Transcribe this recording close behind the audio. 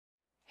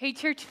Hey,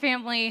 church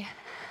family,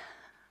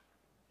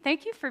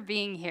 thank you for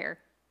being here.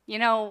 You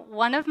know,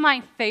 one of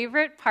my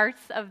favorite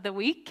parts of the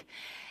week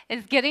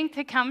is getting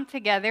to come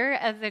together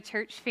as a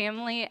church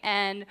family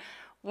and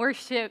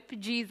worship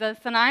Jesus.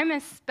 And I'm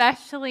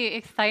especially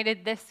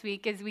excited this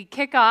week as we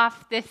kick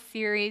off this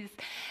series,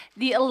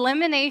 The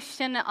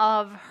Elimination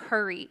of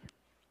Hurry.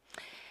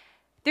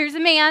 There's a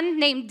man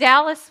named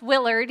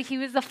Willard. He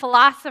was a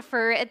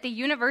philosopher at the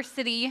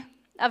University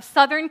of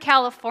Southern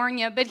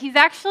California, but he's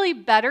actually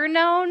better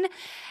known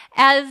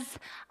as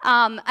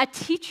a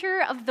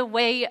teacher of the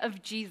way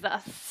of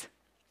Jesus.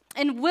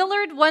 And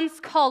Willard once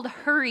called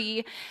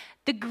hurry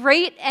the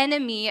great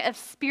enemy of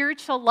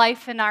spiritual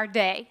life in our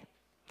day.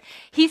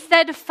 He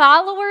said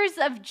followers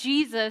of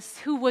Jesus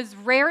who was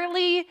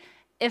rarely,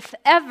 if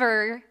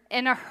ever,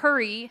 in a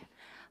hurry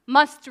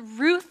must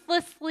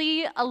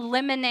ruthlessly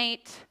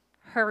eliminate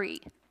hurry.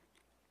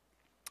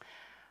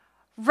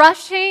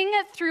 Rushing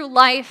through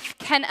life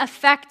can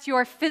affect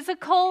your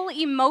physical,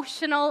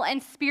 emotional,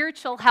 and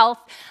spiritual health,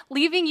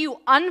 leaving you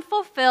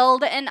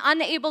unfulfilled and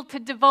unable to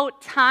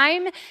devote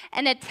time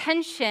and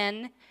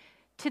attention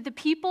to the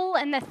people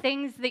and the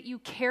things that you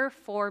care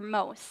for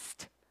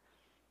most.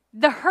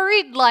 The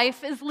hurried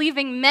life is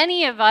leaving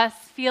many of us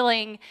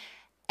feeling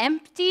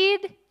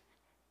emptied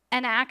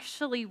and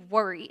actually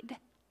worried.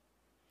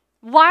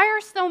 Why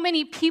are so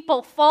many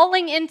people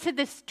falling into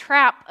this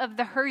trap of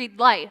the hurried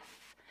life?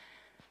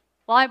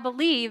 Well, I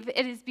believe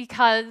it is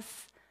because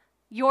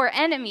your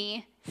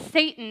enemy,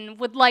 Satan,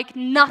 would like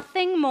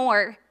nothing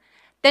more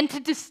than to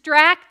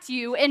distract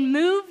you and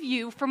move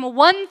you from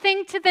one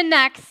thing to the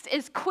next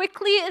as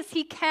quickly as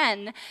he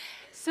can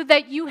so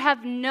that you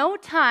have no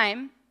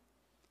time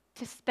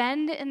to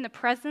spend in the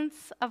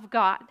presence of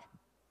God.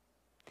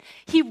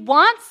 He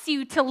wants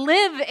you to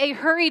live a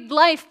hurried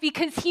life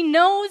because he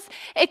knows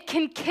it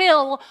can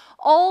kill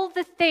all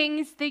the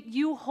things that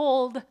you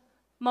hold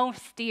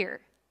most dear.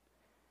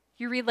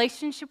 Your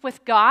relationship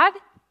with God,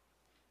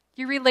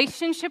 your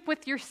relationship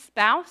with your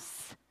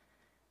spouse,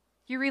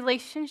 your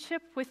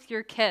relationship with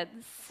your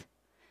kids.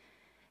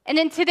 And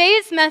in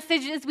today's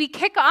message, as we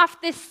kick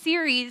off this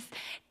series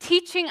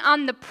teaching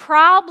on the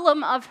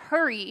problem of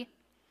hurry,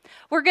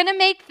 we're going to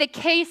make the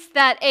case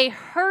that a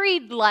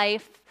hurried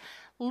life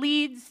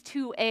leads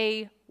to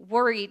a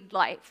worried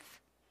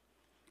life.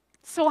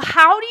 So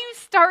how do you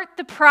start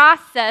the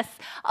process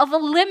of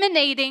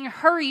eliminating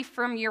hurry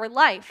from your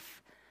life?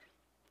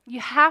 You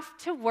have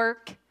to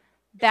work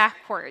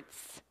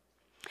backwards.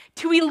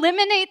 To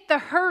eliminate the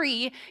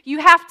hurry, you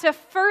have to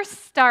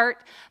first start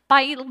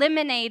by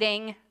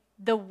eliminating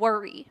the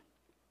worry.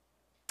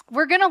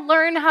 We're going to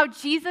learn how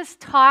Jesus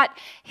taught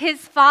his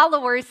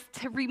followers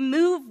to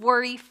remove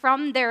worry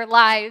from their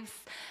lives.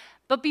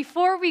 But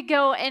before we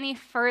go any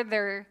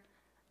further,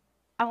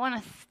 I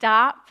want to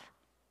stop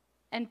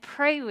and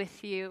pray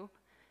with you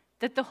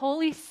that the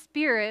Holy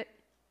Spirit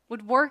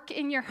would work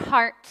in your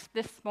heart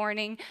this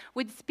morning,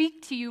 would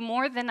speak to you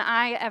more than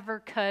I ever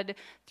could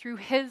through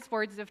his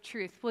words of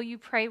truth. Will you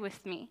pray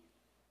with me?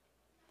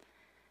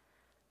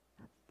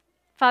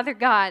 Father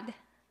God,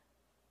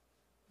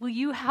 will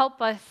you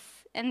help us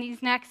in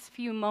these next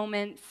few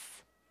moments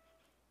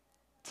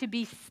to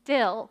be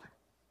still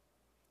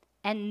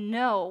and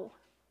know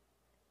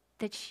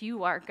that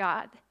you are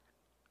God?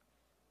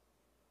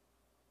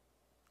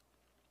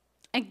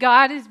 And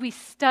God, as we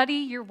study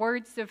your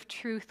words of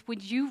truth,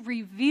 would you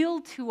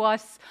reveal to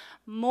us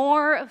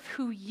more of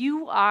who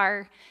you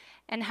are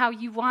and how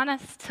you want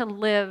us to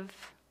live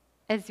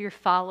as your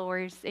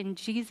followers? In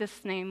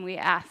Jesus' name we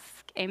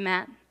ask,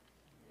 amen.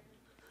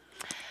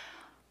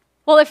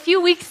 Well, a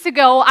few weeks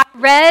ago, I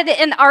read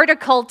an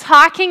article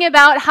talking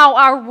about how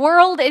our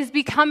world is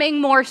becoming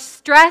more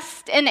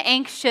stressed and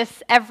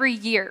anxious every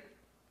year.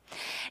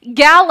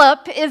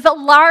 Gallup is a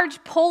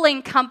large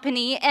polling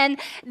company, and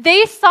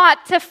they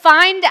sought to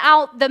find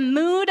out the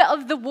mood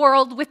of the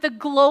world with a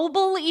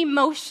global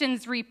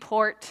emotions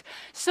report.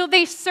 So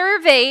they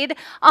surveyed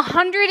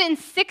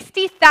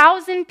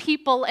 160,000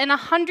 people in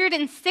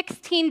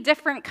 116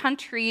 different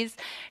countries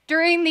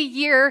during the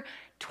year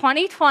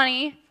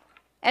 2020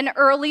 and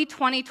early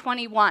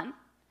 2021.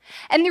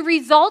 And the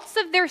results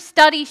of their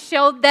study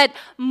showed that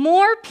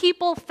more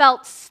people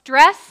felt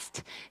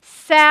stressed,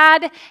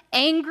 sad,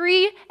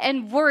 angry,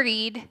 and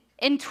worried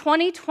in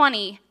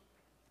 2020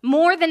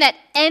 more than at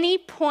any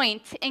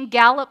point in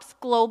Gallup's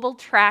global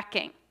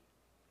tracking.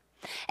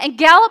 And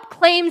Gallup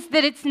claims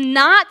that it's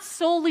not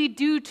solely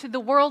due to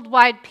the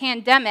worldwide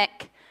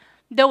pandemic,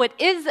 though it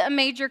is a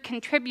major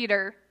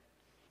contributor.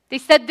 They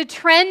said the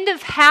trend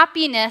of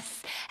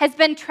happiness has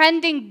been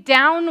trending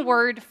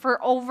downward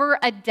for over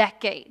a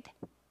decade.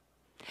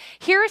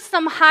 Here are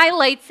some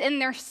highlights in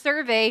their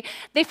survey.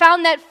 They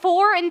found that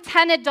 4 in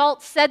 10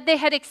 adults said they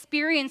had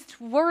experienced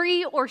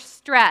worry or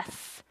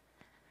stress.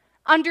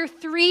 Under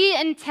 3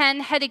 in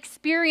 10 had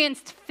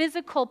experienced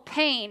physical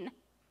pain.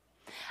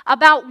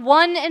 About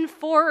 1 in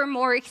 4 or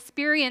more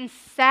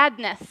experienced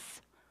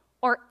sadness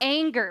or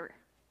anger.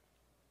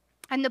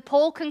 And the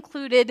poll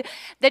concluded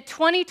that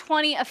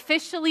 2020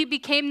 officially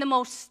became the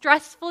most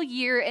stressful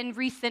year in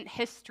recent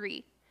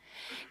history.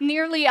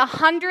 Nearly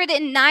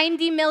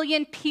 190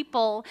 million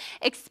people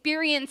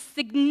experienced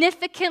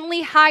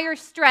significantly higher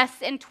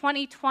stress in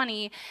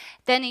 2020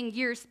 than in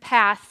years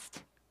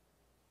past.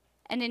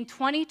 And in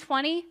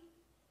 2020,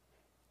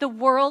 the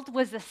world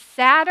was a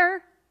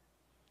sadder,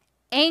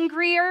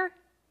 angrier,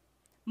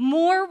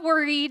 more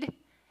worried,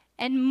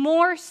 and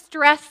more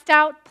stressed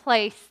out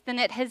place than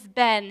it has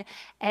been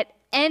at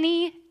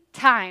any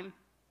time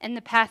in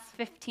the past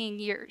 15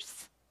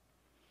 years.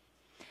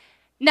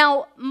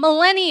 Now,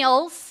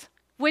 millennials,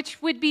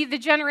 which would be the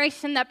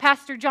generation that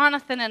Pastor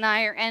Jonathan and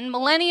I are in,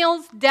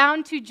 millennials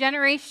down to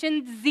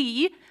Generation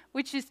Z,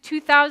 which is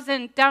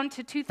 2000 down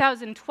to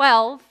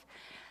 2012,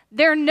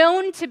 they're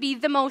known to be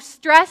the most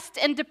stressed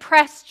and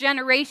depressed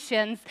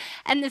generations.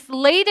 And this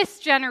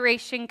latest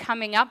generation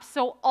coming up,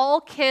 so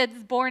all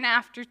kids born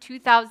after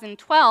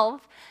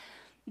 2012,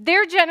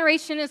 their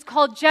generation is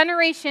called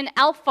Generation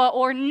Alpha,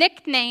 or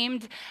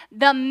nicknamed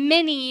the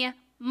mini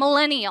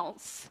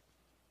millennials,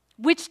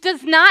 which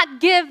does not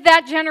give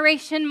that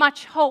generation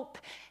much hope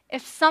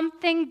if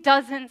something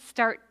doesn't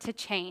start to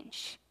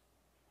change.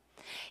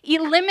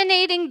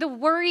 Eliminating the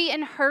worry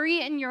and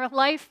hurry in your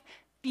life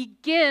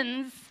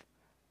begins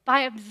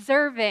by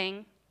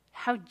observing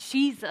how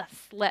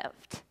Jesus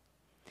lived.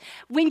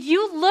 When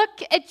you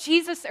look at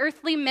Jesus'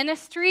 earthly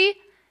ministry,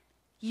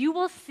 you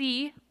will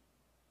see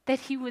that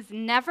he was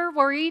never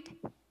worried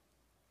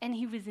and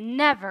he was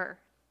never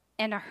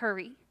in a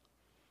hurry.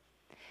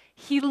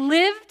 He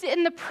lived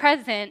in the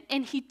present,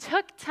 and he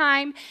took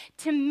time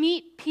to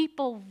meet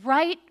people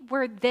right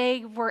where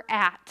they were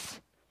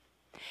at.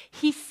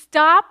 He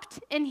stopped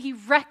and he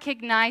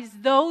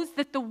recognized those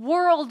that the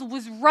world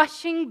was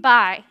rushing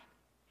by.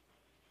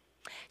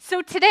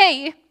 So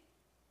today,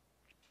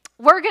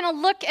 we're going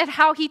to look at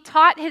how he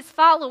taught his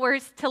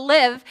followers to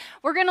live.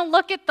 We're going to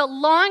look at the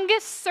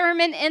longest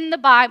sermon in the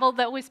Bible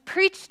that was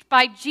preached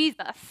by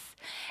Jesus.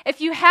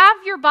 If you have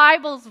your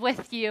Bibles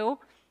with you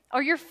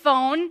or your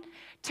phone,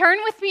 turn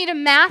with me to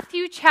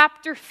Matthew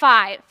chapter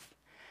 5.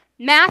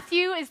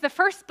 Matthew is the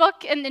first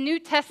book in the New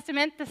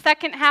Testament, the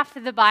second half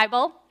of the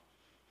Bible.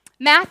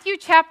 Matthew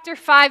chapter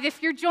 5.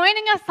 If you're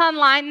joining us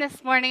online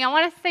this morning, I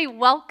want to say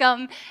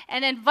welcome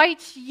and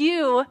invite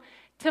you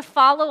to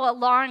follow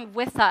along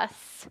with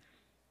us.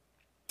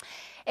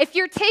 If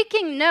you're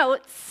taking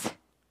notes,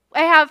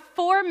 I have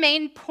 4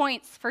 main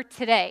points for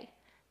today.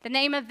 The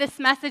name of this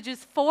message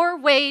is 4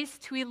 Ways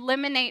to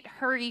Eliminate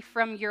Hurry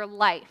from Your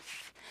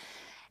Life.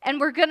 And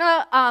we're going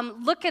to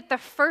look at the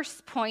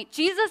first point.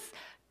 Jesus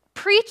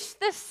preached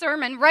this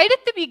sermon right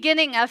at the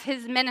beginning of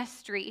his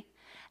ministry.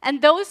 And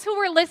those who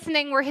were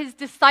listening were his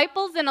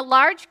disciples and a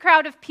large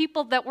crowd of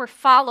people that were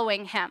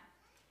following him.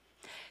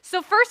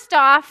 So first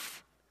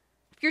off,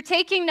 if you're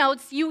taking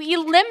notes, you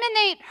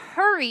eliminate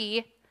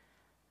hurry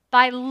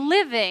by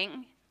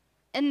living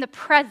in the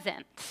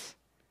present.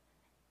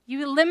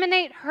 You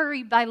eliminate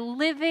hurry by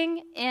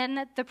living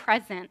in the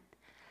present.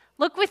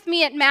 Look with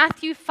me at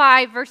Matthew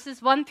 5,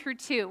 verses 1 through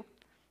 2.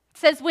 It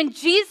says, when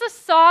Jesus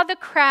saw the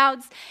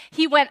crowds,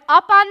 he went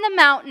up on the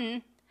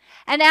mountain,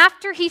 and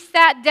after he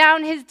sat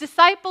down, his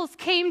disciples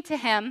came to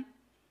him.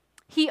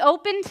 He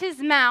opened his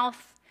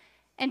mouth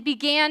and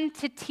began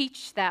to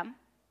teach them.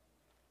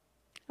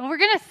 And we're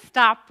going to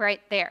stop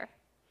right there.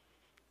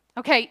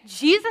 Okay,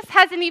 Jesus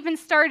hasn't even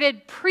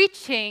started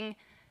preaching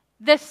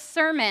this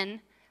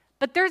sermon,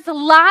 but there's a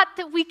lot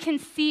that we can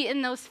see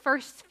in those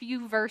first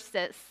few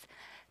verses.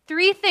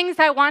 3 things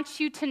I want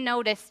you to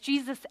notice: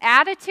 Jesus'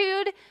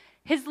 attitude,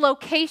 his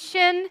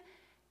location,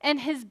 and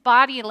his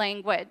body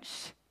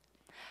language.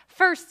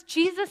 First,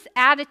 Jesus'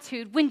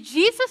 attitude. When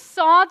Jesus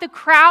saw the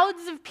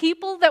crowds of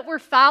people that were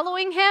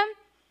following him,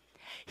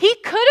 he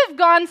could have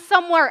gone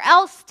somewhere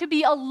else to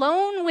be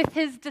alone with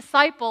his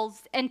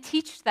disciples and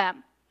teach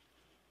them.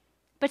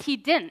 But he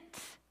didn't.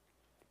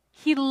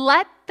 He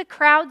let the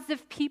crowds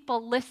of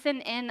people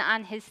listen in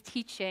on his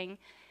teaching.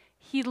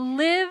 He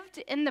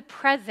lived in the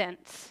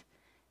present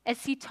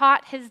as he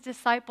taught his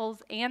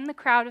disciples and the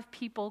crowd of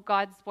people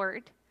God's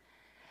word.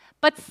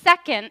 But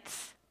second,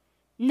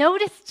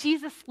 notice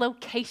Jesus'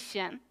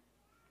 location.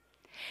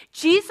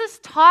 Jesus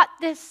taught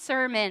this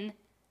sermon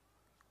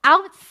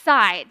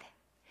outside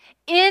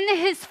in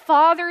his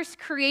Father's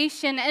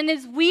creation. And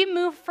as we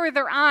move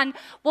further on,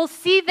 we'll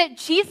see that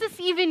Jesus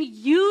even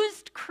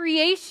used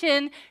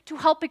creation to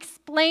help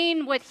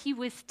explain what he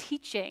was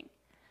teaching.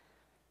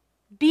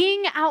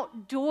 Being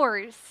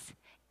outdoors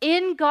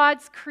in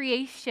God's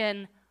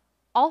creation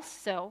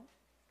also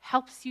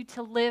helps you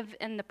to live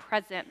in the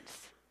present.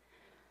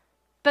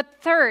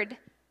 But third,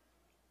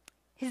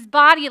 his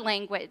body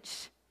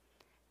language.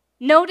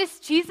 Notice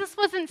Jesus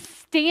wasn't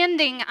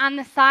standing on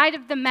the side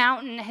of the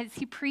mountain as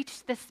he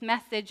preached this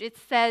message. It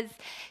says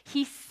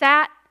he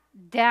sat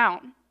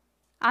down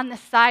on the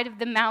side of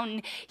the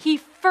mountain. He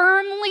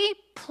firmly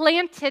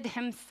planted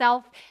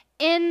himself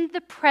in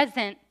the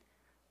present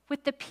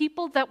with the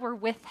people that were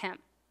with him.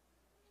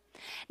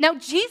 Now,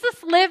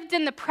 Jesus lived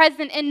in the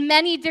present in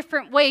many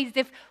different ways.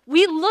 If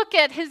we look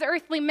at his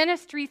earthly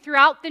ministry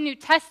throughout the New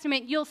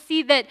Testament, you'll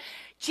see that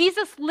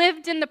Jesus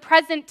lived in the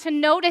present to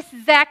notice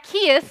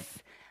Zacchaeus,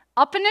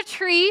 up in a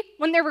tree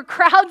when there were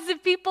crowds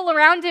of people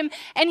around him,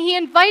 and he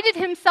invited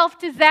himself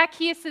to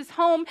Zacchaeus'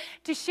 home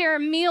to share a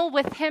meal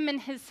with him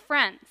and his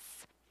friends.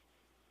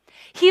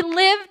 He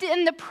lived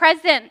in the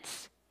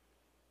present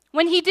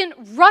when he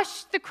didn't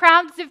rush the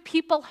crowds of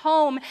people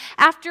home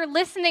after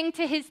listening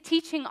to his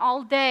teaching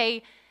all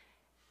day.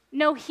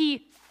 No,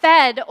 he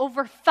fed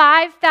over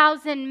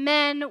 5,000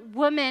 men,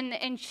 women,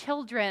 and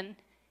children.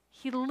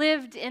 He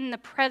lived in the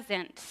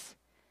present.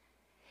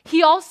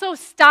 He also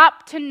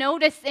stopped to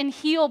notice and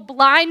heal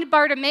blind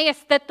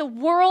Bartimaeus that the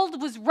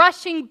world was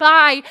rushing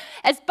by.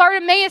 As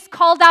Bartimaeus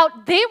called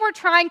out, they were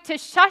trying to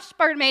shush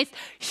Bartimaeus.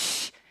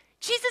 Shh,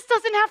 Jesus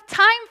doesn't have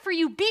time for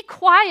you. Be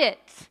quiet.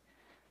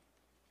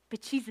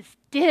 But Jesus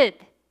did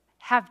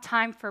have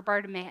time for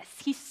Bartimaeus.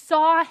 He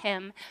saw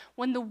him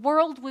when the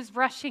world was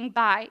rushing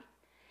by.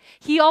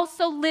 He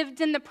also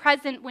lived in the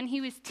present when he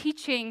was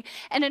teaching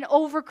in an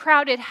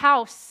overcrowded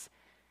house.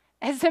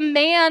 As a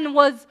man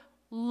was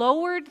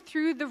lowered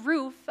through the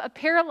roof, a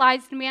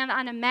paralyzed man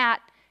on a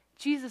mat,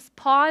 Jesus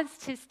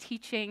paused his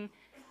teaching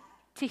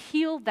to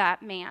heal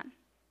that man.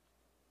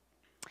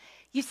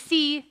 You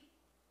see,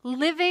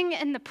 living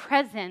in the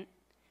present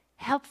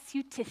helps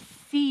you to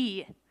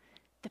see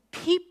the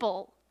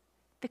people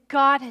that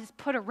God has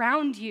put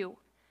around you.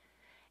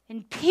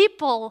 And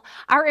people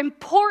are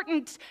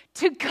important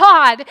to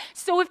God.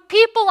 So if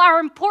people are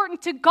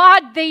important to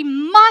God, they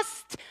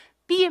must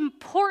be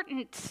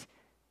important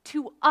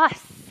to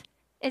us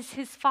as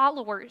his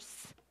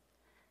followers.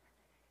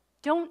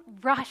 Don't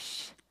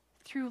rush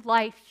through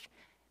life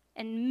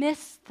and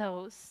miss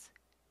those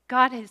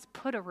God has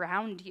put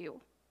around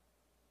you.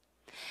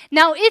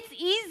 Now, it's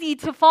easy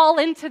to fall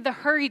into the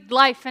hurried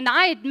life, and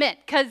I admit,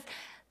 because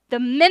the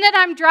minute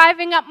I'm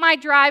driving up my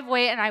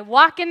driveway and I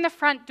walk in the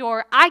front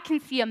door, I can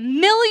see a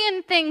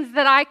million things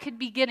that I could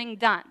be getting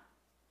done.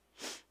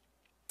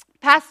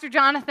 Pastor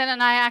Jonathan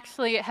and I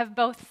actually have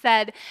both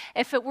said,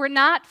 if it were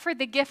not for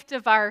the gift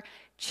of our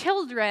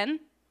children,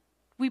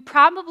 we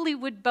probably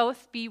would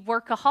both be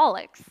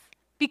workaholics,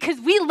 because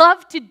we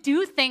love to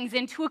do things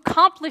and to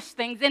accomplish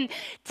things and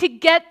to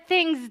get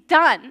things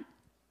done.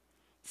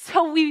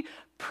 So we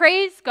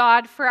praise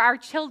God for our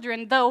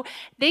children, though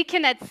they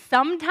can at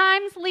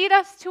sometimes lead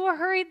us to a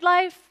hurried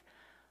life.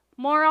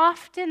 More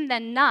often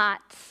than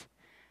not,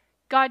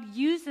 God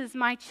uses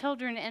my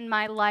children in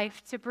my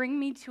life to bring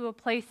me to a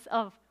place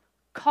of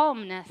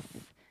calmness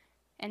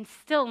and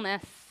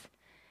stillness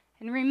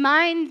and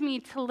remind me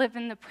to live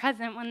in the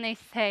present when they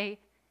say,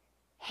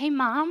 "Hey,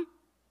 Mom,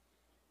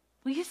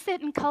 will you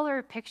sit and color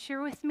a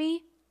picture with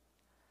me?"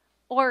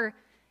 Or,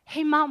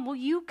 "Hey, Mom, will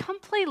you come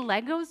play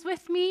Legos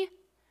with me?"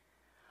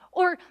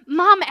 Or,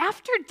 "Mom,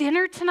 after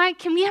dinner tonight,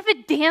 can we have a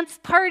dance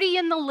party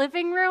in the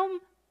living room?"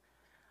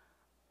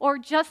 Or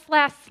just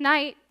last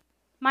night,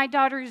 my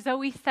daughter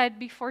Zoe said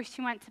before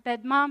she went to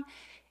bed, "Mom,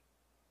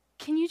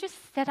 can you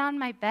just sit on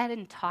my bed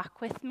and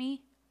talk with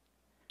me?"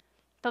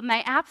 But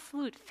my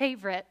absolute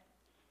favorite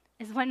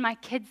is when my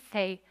kids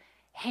say,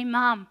 "Hey,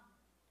 Mom,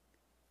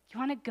 you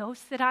want to go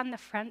sit on the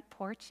front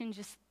porch and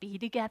just be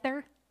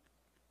together?"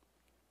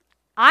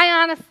 I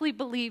honestly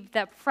believe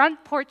that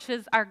front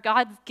porches are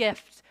God's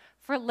gift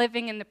for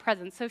living in the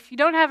present. So if you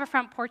don't have a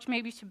front porch,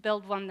 maybe you should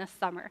build one this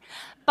summer.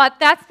 But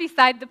that's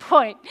beside the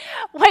point.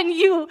 When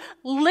you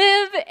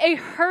live a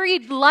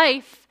hurried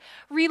life,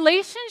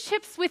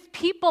 relationships with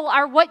people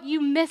are what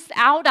you miss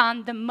out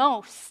on the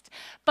most,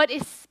 but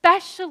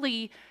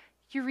especially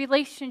your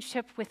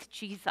relationship with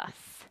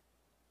Jesus.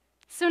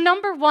 So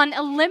number one,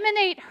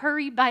 eliminate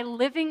hurry by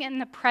living in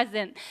the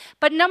present.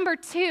 But number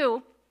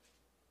two,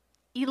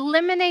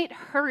 eliminate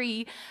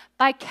hurry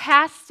by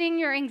casting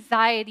your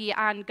anxiety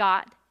on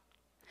God.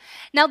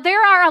 Now,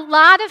 there are a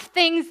lot of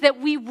things that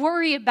we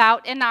worry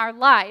about in our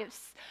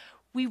lives.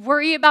 We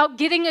worry about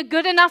getting a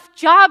good enough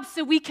job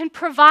so we can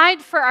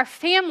provide for our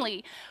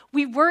family.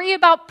 We worry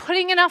about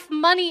putting enough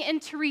money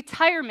into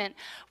retirement.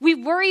 We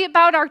worry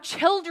about our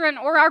children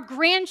or our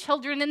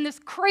grandchildren in this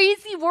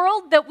crazy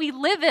world that we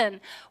live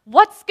in.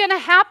 What's going to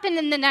happen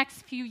in the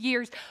next few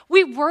years?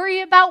 We worry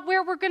about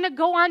where we're going to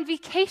go on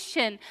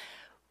vacation.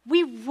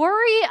 We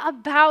worry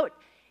about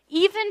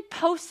even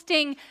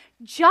posting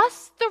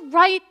just the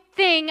right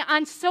thing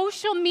on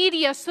social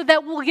media so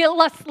that we'll get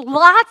us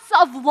lots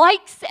of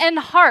likes and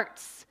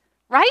hearts,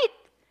 right?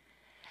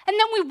 And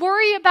then we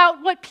worry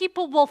about what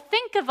people will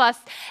think of us,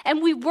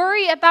 and we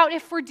worry about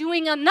if we're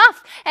doing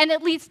enough, and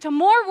it leads to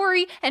more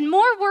worry and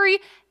more worry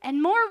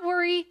and more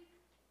worry.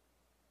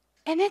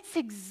 And it's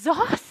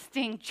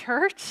exhausting,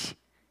 church.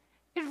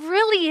 It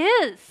really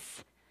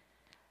is.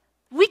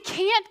 We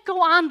can't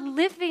go on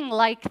living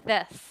like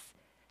this.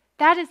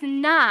 That is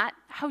not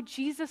how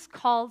Jesus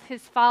called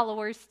his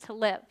followers to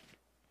live.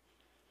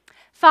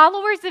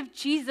 Followers of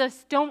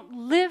Jesus don't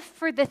live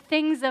for the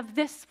things of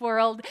this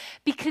world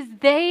because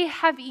they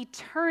have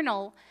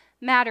eternal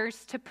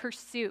matters to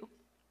pursue.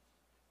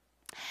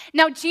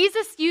 Now,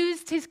 Jesus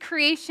used his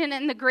creation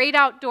in the great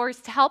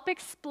outdoors to help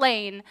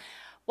explain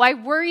why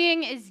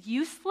worrying is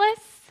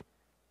useless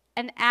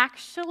and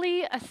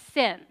actually a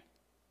sin.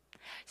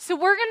 So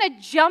we're going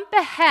to jump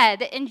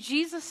ahead in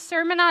Jesus'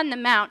 Sermon on the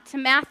Mount to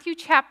Matthew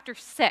chapter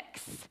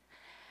 6.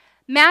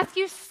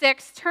 Matthew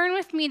 6, turn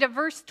with me to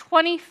verse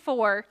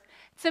 24.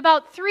 It's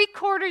about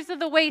 3/4 of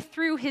the way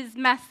through his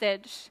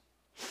message.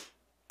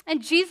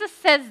 And Jesus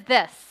says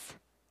this,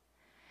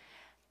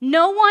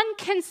 "No one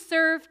can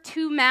serve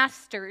two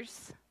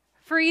masters,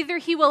 for either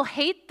he will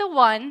hate the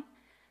one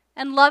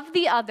and love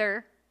the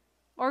other,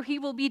 or he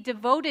will be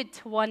devoted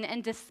to one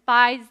and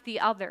despise the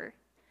other.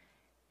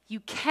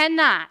 You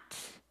cannot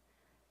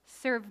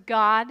serve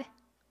God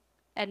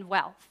and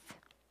wealth."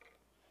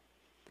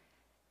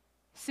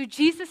 So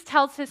Jesus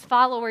tells his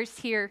followers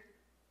here,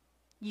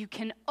 you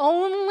can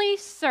only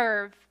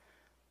serve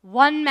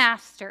one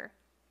master.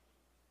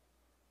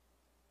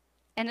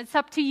 And it's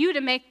up to you to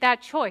make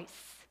that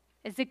choice.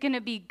 Is it going to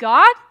be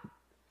God,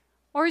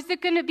 or is it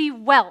going to be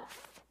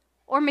wealth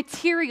or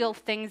material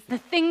things, the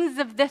things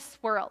of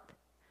this world?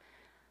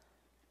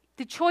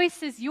 The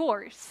choice is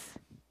yours.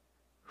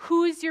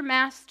 Who is your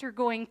master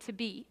going to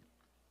be?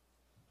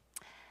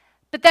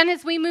 But then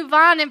as we move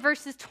on in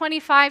verses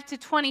 25 to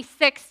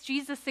 26,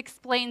 Jesus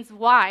explains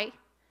why.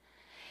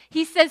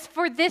 He says,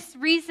 "For this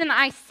reason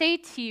I say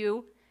to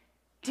you,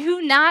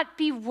 do not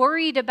be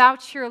worried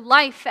about your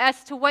life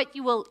as to what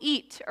you will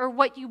eat or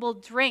what you will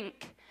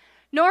drink,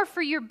 nor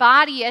for your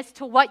body as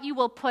to what you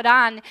will put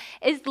on.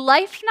 Is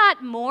life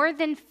not more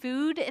than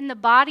food, and the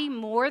body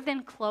more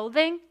than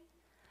clothing?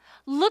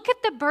 Look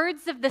at the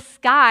birds of the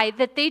sky,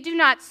 that they do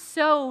not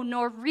sow,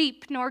 nor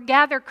reap, nor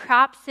gather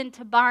crops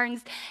into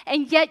barns,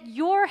 and yet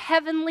your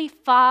heavenly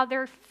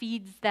Father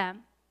feeds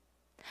them.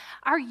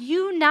 Are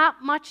you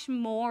not much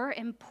more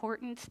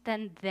important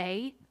than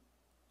they?"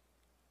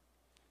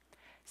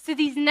 So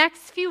these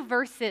next few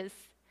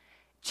verses,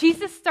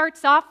 Jesus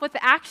starts off with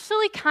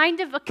actually kind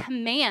of a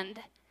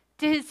command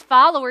to his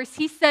followers.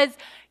 He says,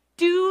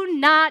 do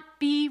not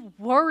be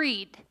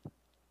worried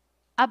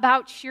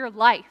about your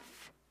life.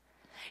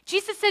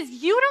 Jesus says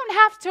you don't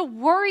have to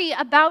worry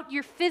about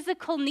your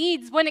physical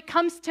needs when it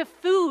comes to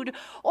food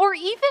or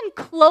even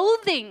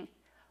clothing,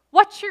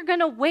 what you're going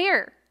to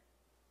wear.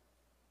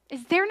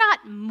 Is there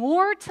not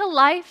more to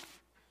life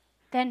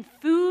than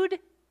food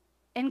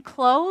and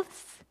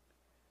clothes?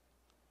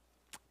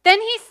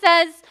 Then he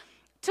says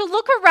to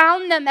look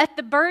around them at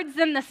the birds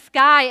in the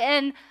sky.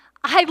 And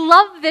I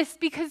love this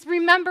because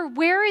remember,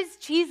 where is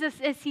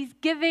Jesus as he's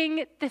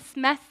giving this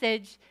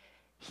message?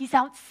 He's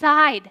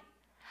outside,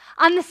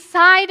 on the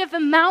side of a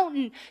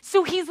mountain.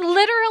 So he's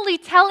literally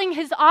telling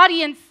his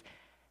audience,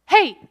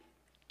 hey,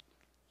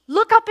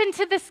 look up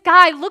into the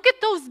sky. Look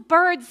at those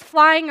birds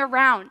flying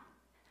around.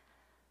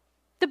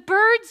 The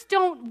birds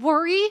don't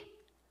worry,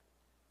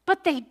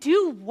 but they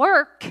do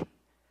work.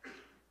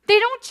 They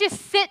don't just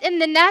sit in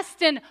the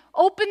nest and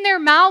open their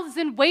mouths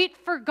and wait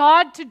for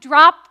God to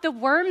drop the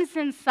worms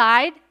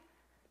inside.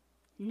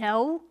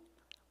 No.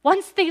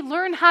 Once they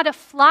learn how to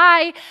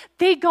fly,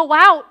 they go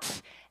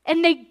out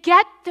and they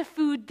get the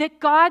food that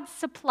God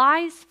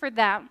supplies for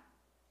them.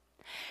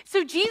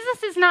 So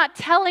Jesus is not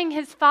telling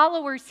his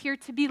followers here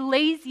to be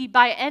lazy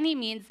by any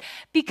means,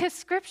 because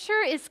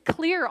Scripture is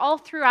clear all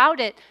throughout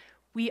it.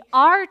 We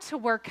are to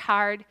work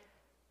hard,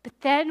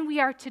 but then we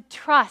are to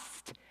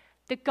trust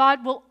that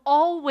God will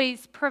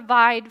always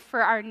provide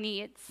for our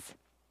needs.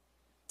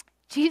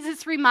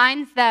 Jesus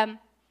reminds them,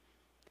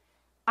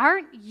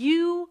 aren't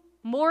you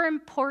more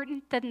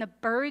important than the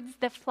birds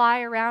that fly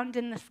around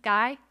in the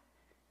sky?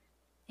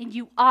 And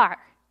you are,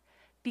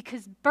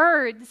 because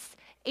birds,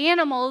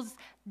 animals,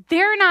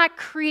 they're not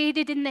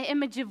created in the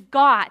image of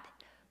God,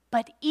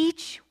 but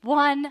each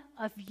one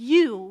of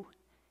you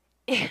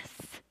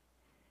is.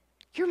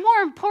 You're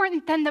more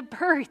important than the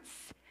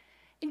birds.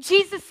 And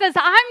Jesus says,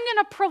 I'm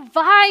going to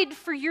provide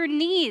for your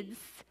needs.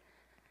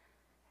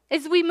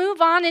 As we move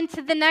on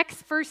into the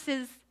next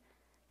verses,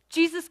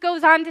 Jesus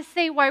goes on to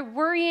say why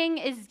worrying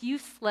is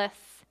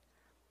useless.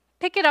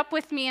 Pick it up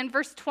with me in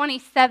verse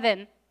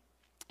 27.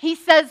 He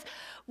says,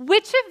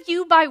 which of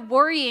you by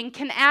worrying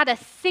can add a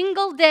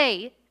single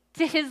day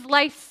to his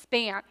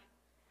lifespan?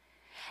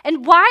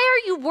 And why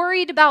are you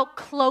worried about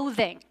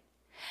clothing?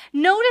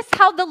 Notice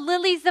how the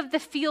lilies of the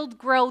field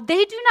grow.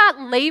 They do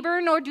not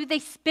labor, nor do they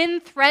spin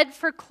thread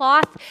for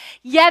cloth.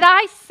 Yet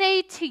I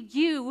say to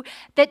you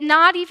that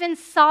not even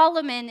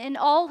Solomon in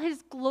all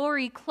his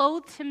glory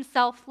clothed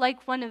himself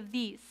like one of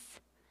these.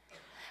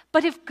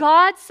 But if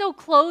God so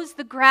clothes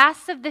the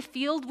grass of the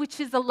field, which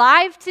is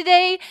alive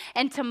today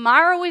and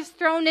tomorrow is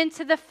thrown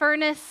into the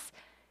furnace,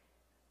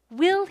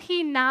 will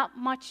he not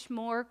much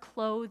more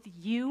clothe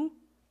you,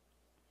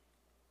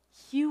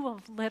 you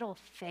of little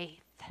faith?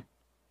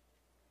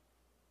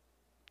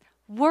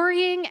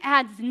 Worrying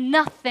adds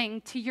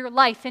nothing to your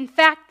life. In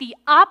fact, the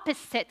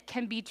opposite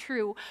can be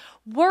true.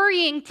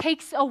 Worrying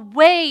takes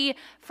away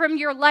from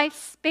your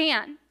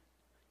lifespan.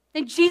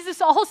 And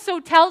Jesus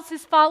also tells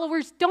his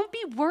followers, don't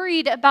be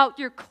worried about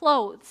your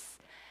clothes.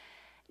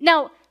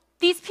 Now,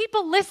 these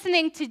people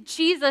listening to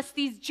Jesus,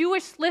 these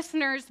Jewish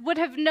listeners, would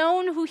have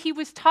known who he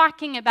was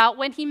talking about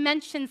when he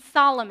mentioned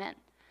Solomon.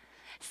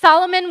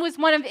 Solomon was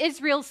one of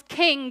Israel's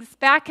kings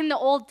back in the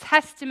Old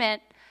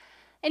Testament.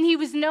 and he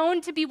was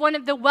known to be one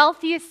of the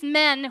wealthiest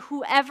men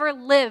who ever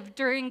lived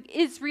during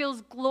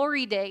Israel's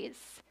glory days.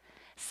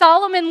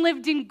 Solomon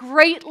lived in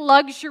great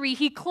luxury.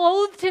 He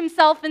clothed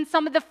himself in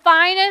some of the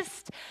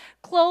finest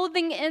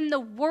clothing in the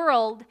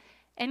world,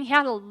 and he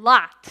had a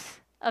lot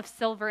of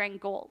silver and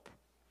gold.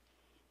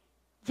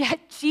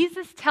 Yet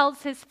Jesus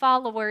tells his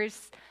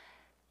followers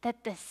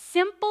that the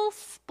simple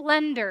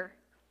splendor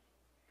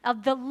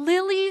of the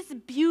lily's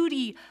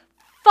beauty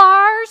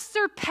far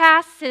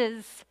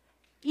surpasses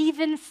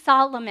even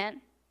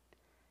Solomon.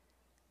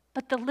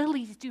 But the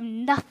lilies do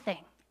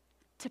nothing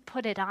to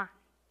put it on.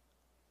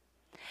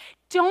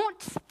 Don't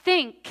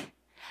think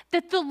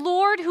that the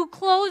Lord who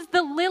clothes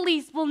the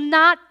lilies will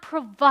not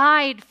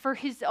provide for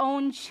his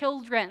own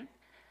children.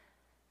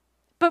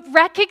 But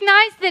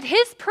recognize that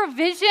his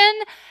provision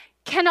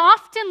can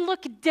often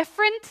look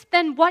different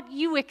than what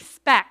you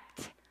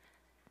expect.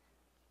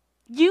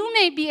 You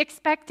may be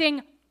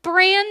expecting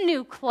brand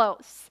new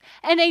clothes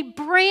and a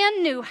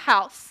brand new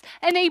house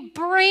and a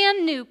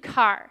brand new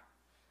car.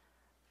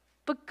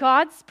 But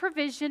God's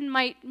provision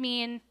might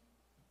mean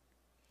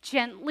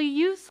gently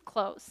used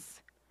clothes,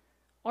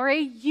 or a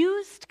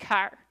used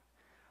car,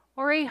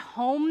 or a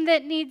home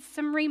that needs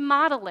some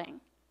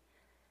remodeling.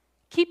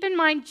 Keep in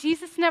mind,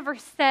 Jesus never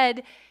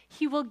said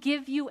he will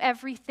give you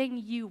everything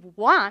you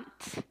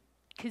want,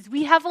 because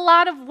we have a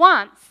lot of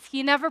wants.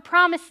 He never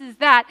promises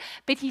that,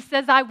 but he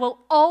says, I will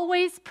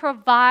always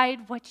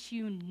provide what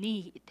you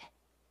need.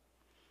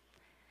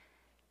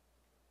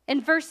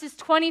 In verses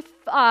 20,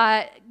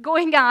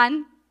 going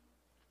on,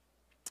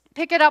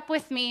 pick it up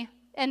with me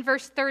in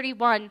verse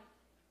 31.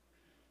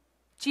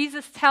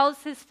 Jesus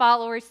tells his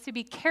followers to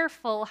be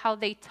careful how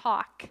they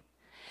talk.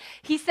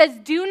 He says,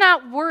 do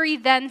not worry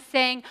then,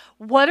 saying,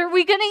 what are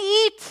we going to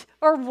eat?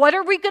 Or what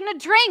are we going to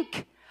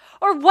drink?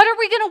 Or what are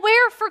we going to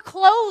wear for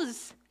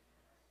clothes?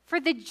 For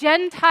the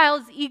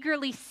Gentiles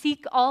eagerly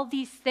seek all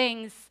these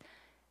things,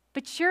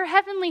 but your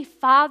heavenly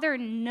Father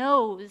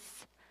knows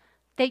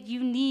that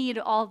you need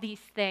all these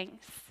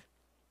things.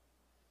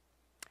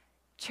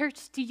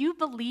 Church, do you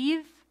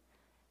believe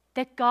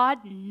that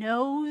God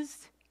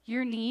knows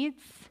your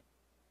needs?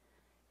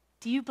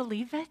 Do you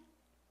believe it?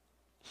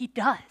 He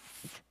does.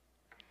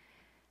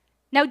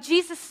 Now,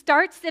 Jesus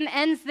starts and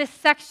ends this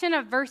section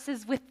of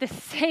verses with the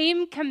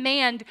same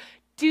command: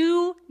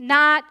 do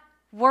not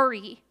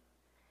worry.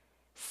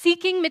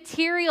 Seeking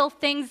material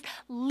things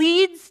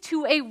leads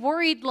to a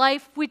worried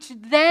life, which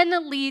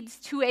then leads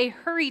to a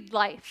hurried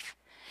life.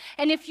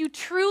 And if you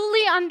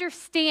truly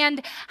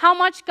understand how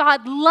much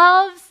God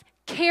loves,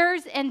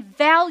 cares, and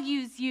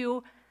values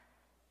you,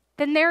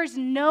 then there's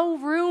no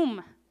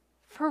room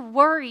for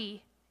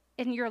worry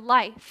in your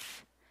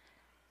life.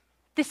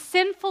 The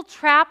sinful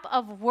trap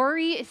of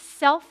worry is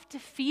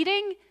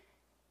self-defeating,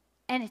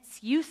 and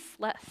it's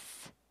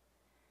useless.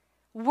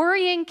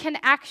 Worrying can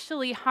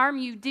actually harm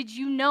you. Did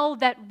you know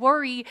that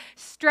worry,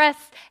 stress,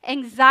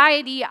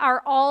 anxiety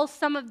are all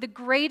some of the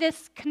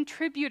greatest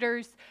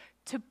contributors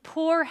to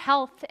poor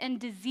health and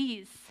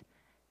disease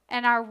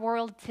in our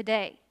world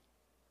today?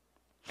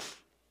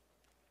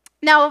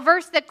 Now, a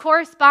verse that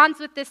corresponds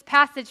with this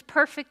passage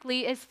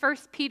perfectly is 1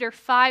 Peter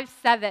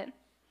 5:7.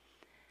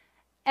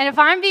 And if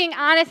I'm being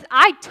honest,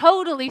 I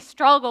totally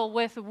struggle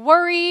with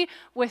worry,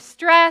 with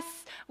stress,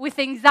 with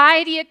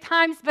anxiety at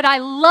times, but I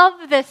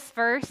love this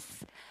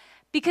verse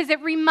because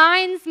it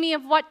reminds me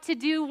of what to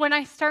do when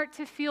I start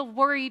to feel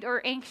worried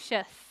or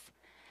anxious.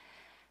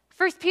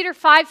 1 Peter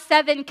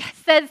 5:7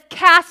 says,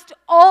 cast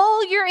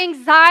all your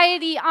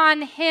anxiety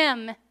on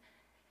him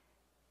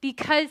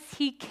because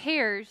he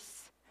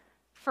cares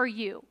for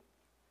you.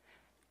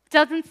 It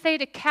doesn't say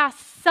to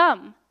cast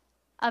some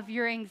of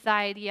your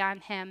anxiety on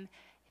him.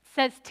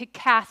 Says to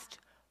cast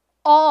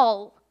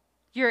all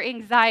your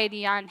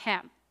anxiety on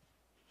him.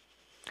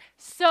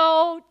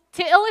 So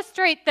to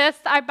illustrate this,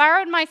 I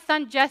borrowed my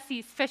son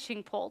Jesse's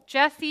fishing pole.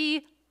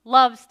 Jesse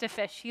loves to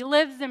fish. He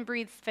lives and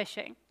breathes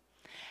fishing.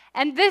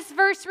 And this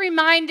verse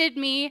reminded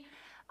me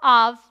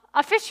of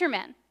a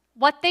fisherman,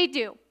 what they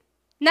do.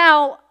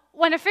 Now,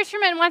 when a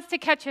fisherman wants to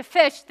catch a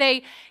fish,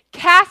 they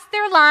cast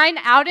their line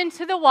out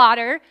into the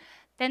water,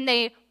 then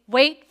they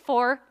wait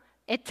for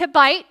it to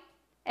bite.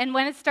 And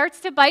when it starts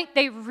to bite,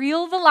 they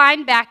reel the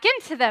line back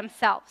into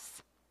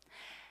themselves.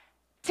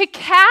 To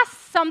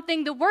cast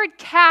something, the word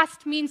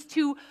cast means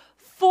to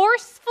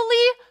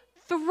forcefully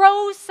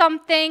throw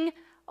something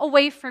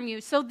away from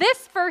you. So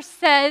this verse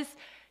says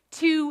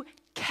to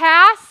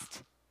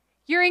cast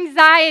your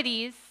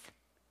anxieties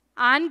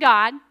on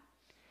God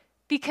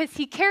because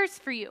he cares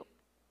for you.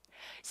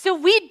 So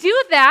we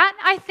do that.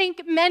 I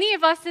think many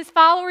of us as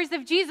followers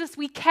of Jesus,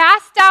 we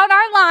cast out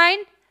our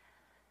line.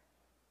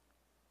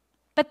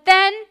 But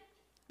then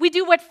we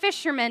do what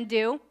fishermen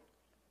do,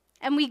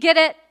 and we get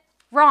it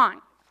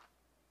wrong.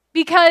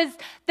 Because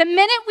the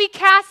minute we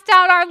cast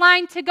out our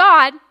line to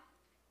God,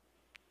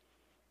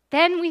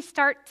 then we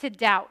start to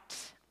doubt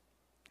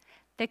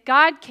that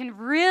God can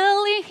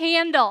really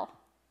handle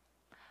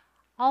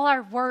all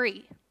our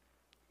worry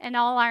and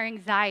all our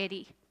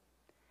anxiety.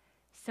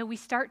 So we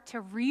start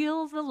to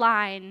reel the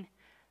line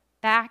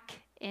back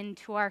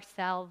into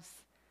ourselves.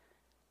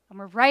 And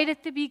we're right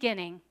at the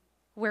beginning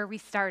where we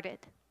started,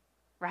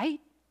 right?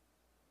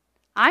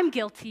 I'm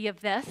guilty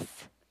of this.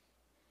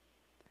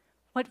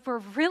 What we're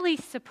really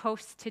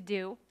supposed to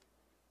do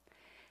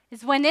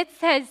is when it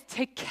says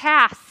to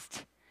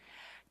cast,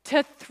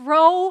 to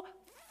throw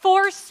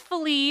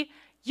forcefully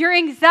your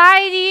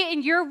anxiety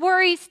and your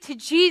worries to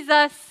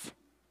Jesus,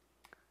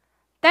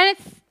 then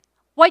it's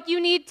what you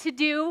need to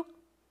do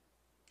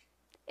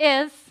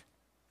is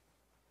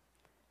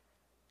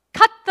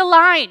cut the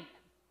line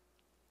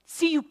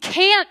so you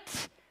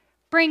can't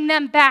bring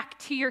them back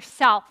to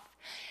yourself.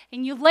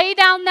 And you lay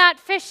down that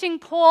fishing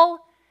pole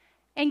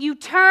and you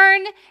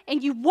turn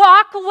and you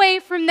walk away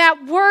from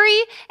that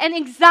worry and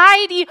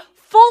anxiety,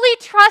 fully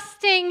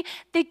trusting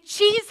that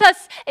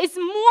Jesus is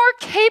more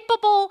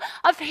capable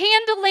of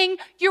handling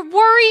your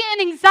worry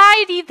and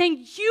anxiety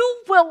than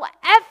you will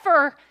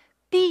ever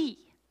be.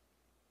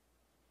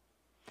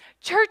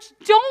 Church,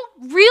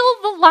 don't reel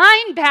the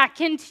line back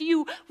into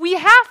you. We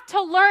have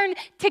to learn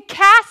to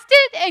cast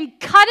it and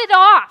cut it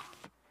off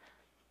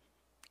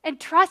and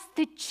trust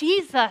that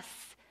Jesus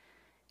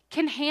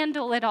can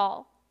handle it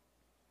all.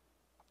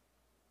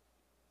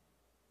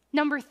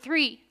 Number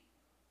 3,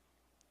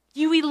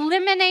 you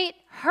eliminate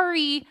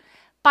hurry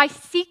by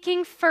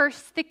seeking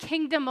first the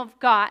kingdom of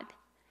God.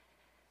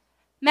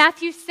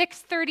 Matthew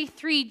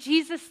 6:33,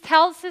 Jesus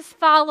tells his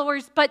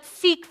followers, but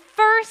seek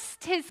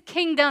first his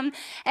kingdom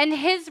and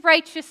his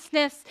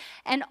righteousness,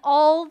 and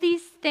all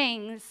these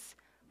things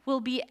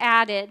will be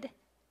added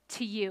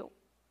to you.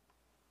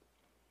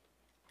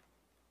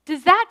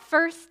 Does that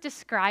verse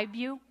describe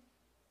you?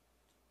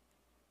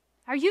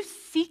 Are you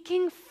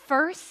seeking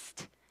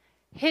first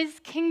his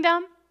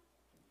kingdom?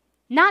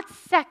 Not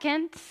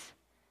second,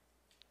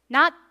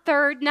 not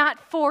third, not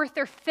fourth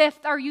or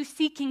fifth. Are you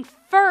seeking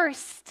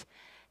first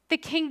the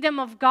kingdom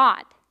of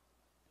God?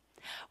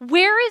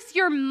 Where is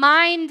your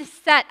mind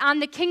set, on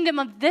the kingdom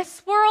of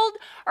this world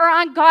or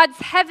on God's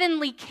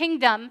heavenly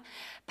kingdom?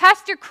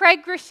 Pastor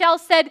Craig Rochelle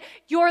said,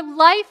 your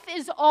life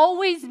is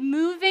always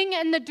moving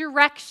in the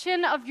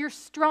direction of your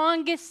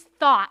strongest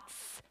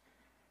thoughts.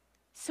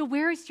 So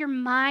where is your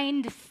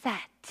mind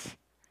set?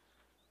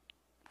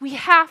 We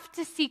have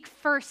to seek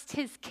first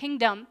his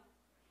kingdom.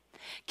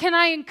 Can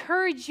I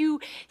encourage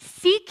you,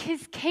 seek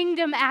his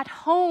kingdom at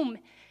home,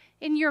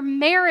 in your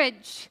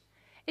marriage,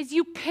 as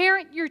you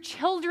parent your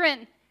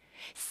children.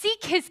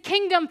 Seek his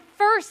kingdom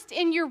first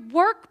in your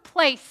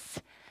workplace,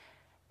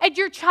 at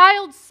your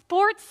child's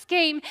sports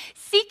game.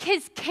 Seek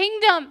his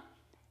kingdom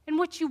in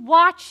what you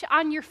watch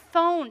on your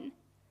phone,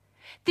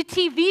 the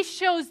TV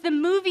shows, the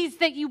movies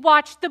that you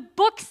watch, the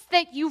books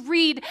that you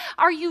read.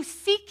 Are you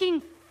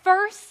seeking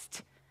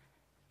first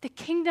the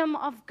kingdom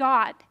of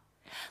God?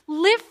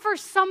 Live for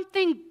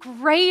something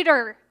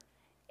greater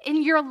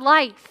in your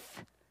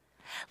life.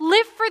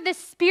 Live for the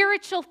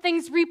spiritual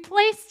things.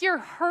 Replace your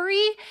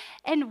hurry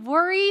and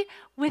worry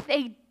with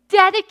a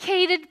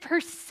dedicated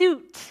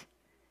pursuit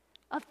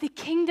of the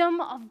kingdom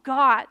of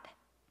God.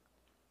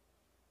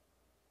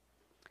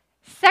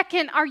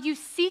 Second, are you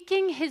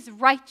seeking his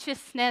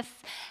righteousness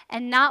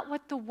and not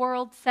what the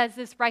world says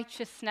is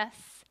righteousness?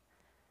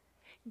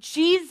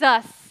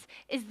 Jesus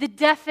is the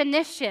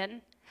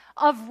definition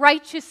of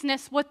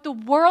righteousness. What the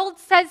world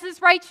says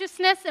is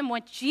righteousness and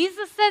what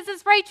Jesus says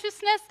is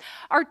righteousness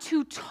are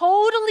two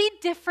totally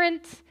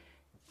different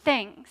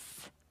things.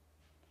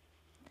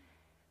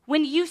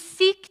 When you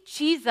seek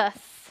Jesus,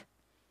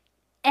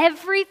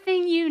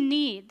 everything you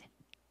need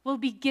will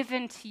be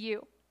given to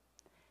you.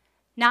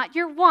 Not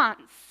your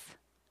wants,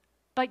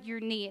 but your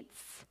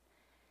needs.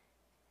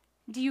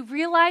 Do you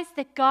realize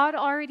that God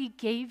already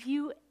gave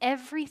you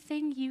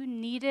everything you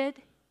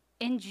needed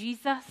in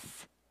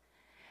Jesus?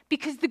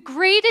 Because the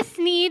greatest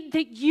need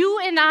that you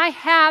and I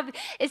have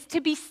is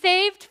to be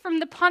saved from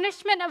the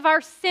punishment of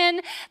our sin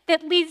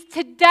that leads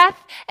to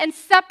death and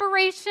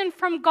separation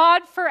from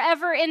God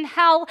forever in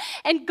hell.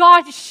 And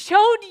God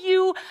showed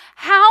you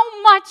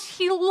how much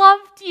he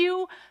loved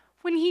you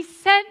when he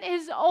sent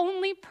his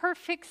only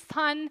perfect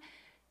Son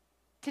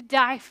to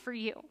die for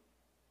you.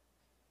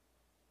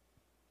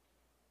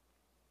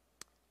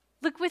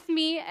 Look with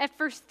me at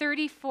verse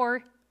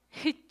 34.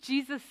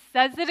 Jesus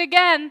says it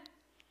again.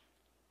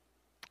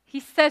 He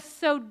says,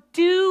 so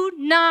do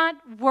not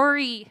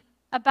worry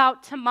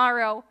about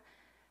tomorrow,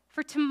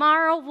 for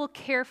tomorrow will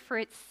care for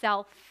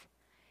itself.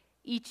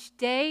 Each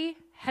day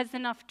has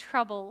enough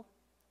trouble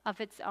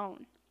of its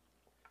own.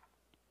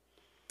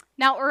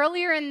 Now,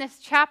 earlier in this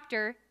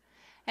chapter,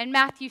 in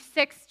Matthew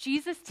 6,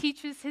 Jesus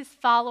teaches his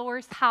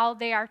followers how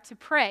they are to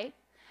pray.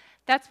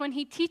 That's when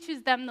he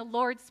teaches them the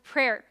Lord's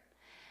Prayer.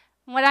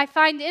 What I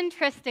find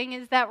interesting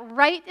is that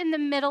right in the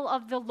middle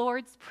of the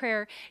Lord's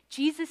Prayer,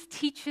 Jesus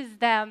teaches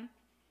them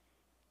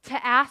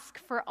to ask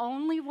for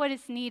only what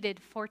is needed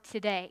for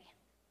today.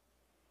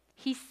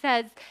 He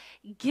says,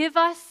 give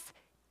us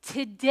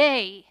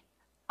today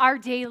our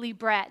daily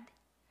bread.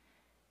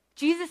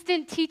 Jesus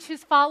didn't teach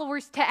his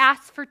followers to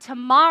ask for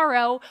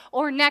tomorrow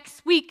or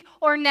next week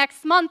or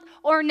next month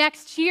or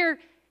next year.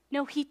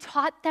 No, he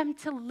taught them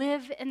to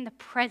live in the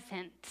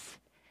present.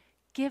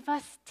 give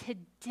us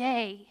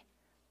today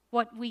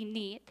what we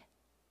need.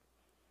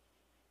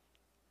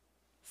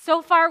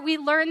 So far, we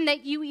learned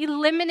that you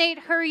eliminate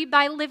hurry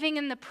by living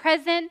in the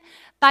present,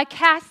 by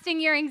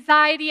casting your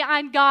anxiety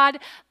on God,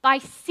 by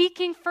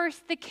seeking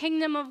first the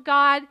kingdom of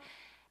God,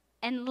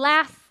 and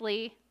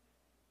lastly,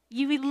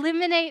 you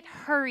eliminate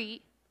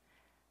hurry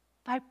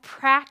by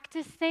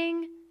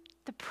practicing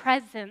the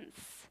presence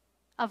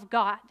of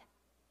God.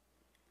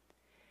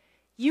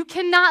 You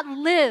cannot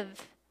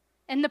live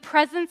in the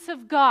presence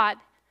of God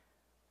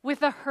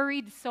with a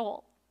hurried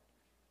soul.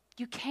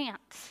 You can't.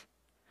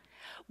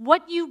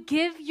 What you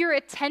give your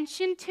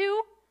attention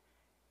to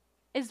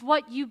is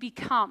what you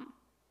become.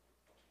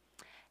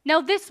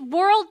 Now, this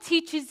world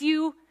teaches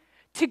you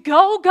to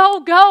go, go,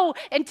 go,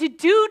 and to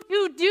do,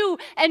 do, do,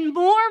 and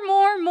more,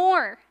 more,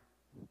 more.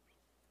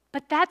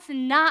 But that's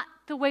not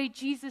the way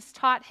Jesus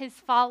taught his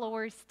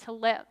followers to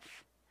live.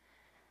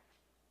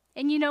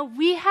 And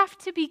we have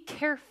to be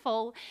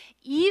careful,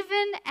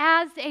 even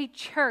as a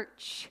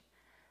church,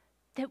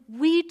 that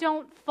we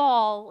don't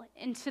fall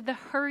into the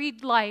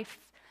hurried life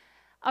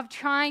of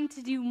trying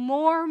to do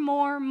more,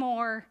 more,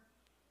 more,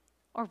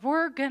 or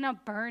we're going to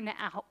burn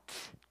out.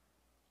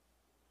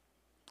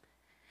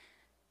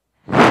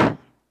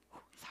 Sorry.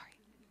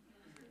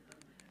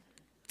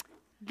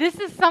 This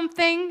is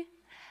something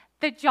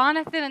that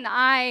Jonathan and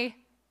I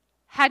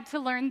had to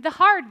learn the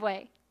hard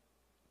way.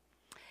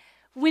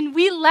 When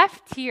we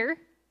left here,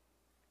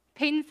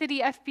 Payne City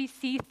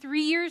FBC,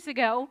 3 years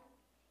ago,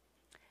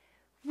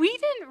 we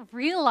didn't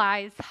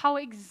realize how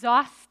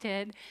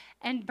exhausted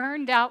and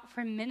burned out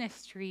from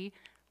ministry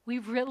we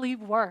really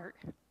were.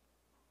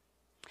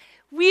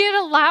 We had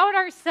allowed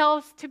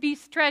ourselves to be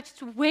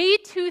stretched way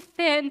too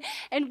thin,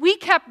 and we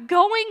kept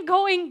going,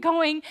 going,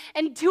 going,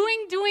 and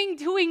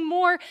doing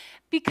more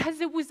because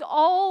it was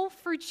all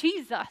for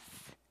Jesus.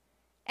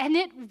 And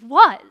it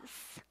was.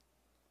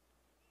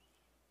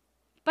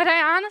 But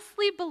I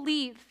honestly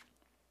believe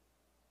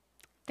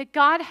that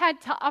God had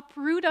to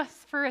uproot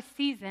us for a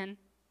season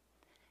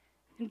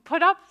and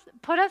put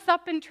us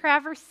up in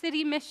Traverse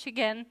City,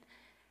 Michigan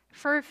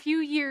for a few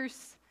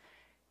years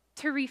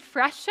to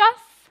refresh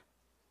us,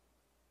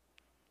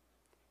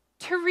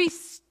 to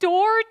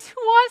restore to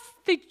us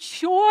the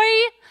joy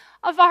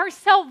of our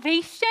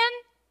salvation,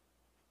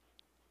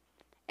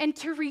 and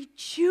to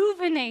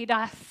rejuvenate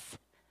us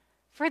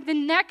for the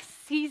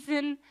next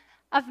season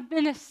of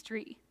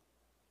ministry.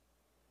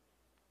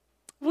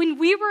 When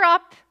we were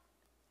up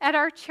at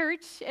our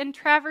church in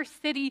Traverse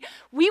City,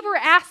 we were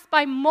asked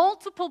by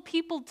multiple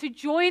people to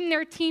join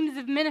their teams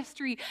of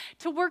ministry,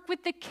 to work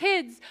with the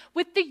kids,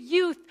 with the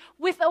youth,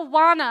 with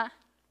Awana.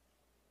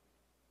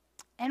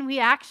 And we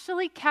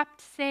actually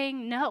kept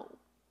saying no.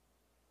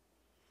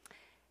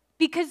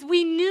 Because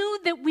we knew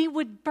that we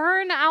would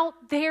burn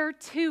out there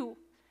too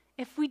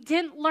if we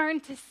didn't learn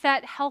to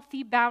set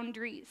healthy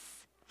boundaries.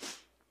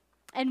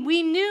 And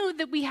we knew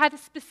that we had a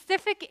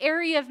specific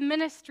area of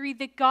ministry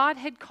that God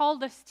had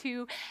called us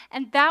to,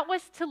 and that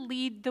was to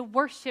lead the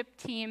worship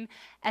team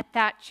at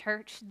that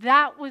church.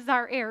 That was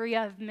our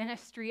area of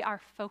ministry, our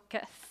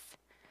focus.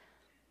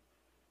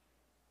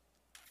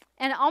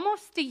 And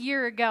almost a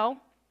year ago,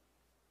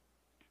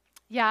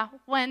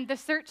 when the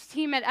search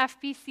team at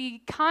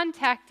FBC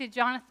contacted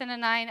Jonathan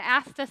and I and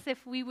asked us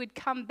if we would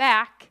come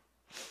back,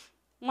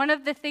 one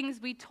of the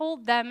things we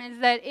told them is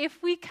that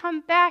if we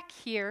come back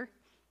here,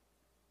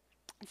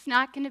 it's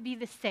not going to be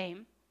the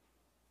same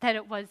that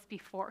it was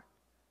before,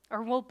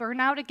 or we'll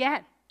burn out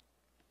again.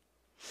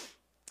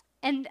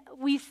 And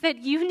we said,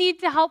 you need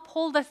to help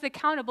hold us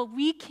accountable.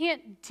 We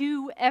can't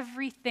do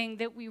everything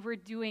that we were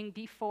doing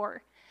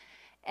before.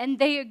 And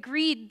they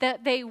agreed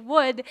that they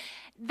would.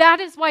 That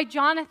is why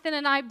Jonathan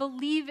and I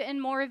believe in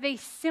more of a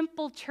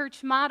simple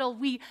church model.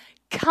 We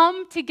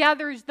come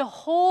together as the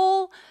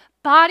whole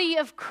body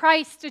of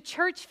Christ, a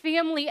church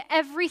family,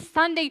 every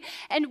Sunday,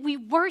 and we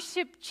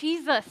worship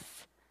Jesus.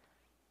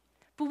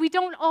 But we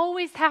don't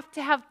always have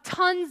to have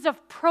tons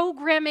of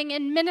programming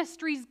and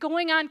ministries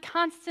going on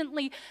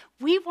constantly.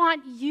 We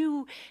want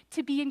you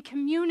to be in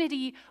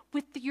community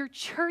with your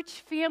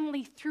church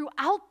family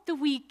throughout the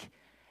week,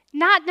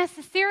 not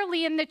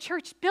necessarily in the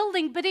church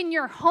building, but in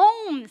your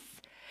homes,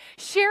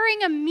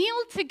 sharing a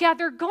meal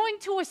together, going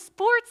to a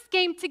sports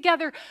game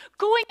together,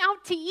 going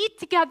out to eat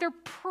together,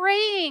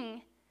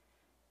 praying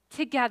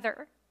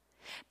together.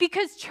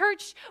 Because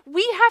church,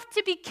 we have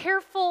to be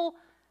careful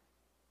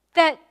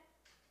that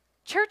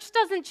church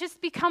doesn't just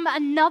become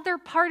another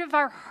part of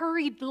our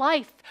hurried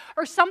life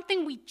or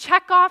something we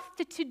check off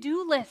the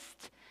to-do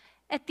list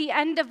at the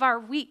end of our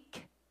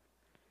week.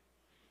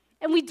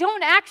 And we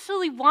don't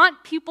actually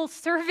want people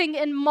serving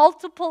in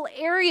multiple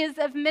areas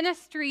of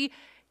ministry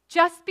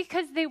just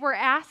because they were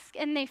asked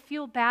and they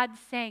feel bad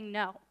saying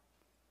no.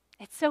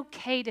 It's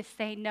okay to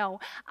say no.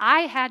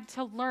 I had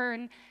to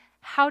learn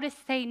how to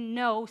say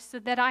no so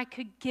that I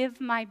could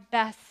give my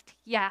best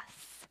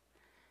yes.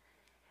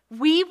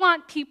 We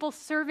want people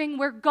serving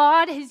where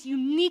God has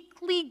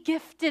uniquely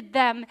gifted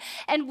them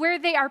and where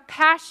they are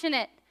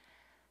passionate.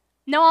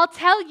 Now, I'll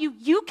tell you,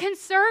 you can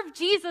serve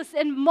Jesus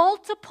in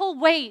multiple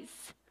ways.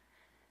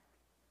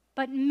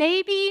 but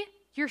maybe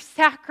you're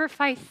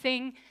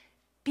sacrificing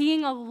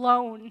being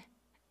alone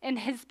in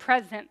his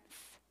presence.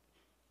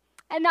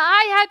 And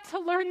I had to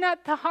learn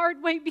that the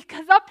hard way,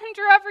 because up in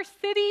Traverse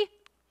City,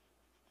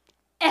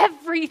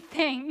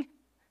 everything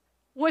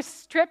was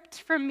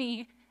stripped from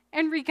me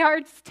in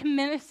regards to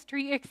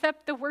ministry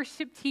except the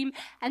worship team.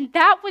 And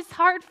that was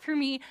hard for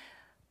me,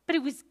 but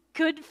it was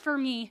good for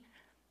me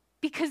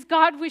because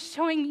God was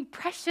showing me,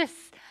 Precious,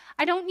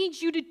 I don't need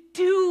you to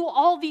do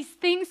all these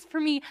things for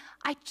me.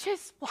 I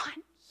just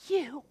want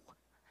you.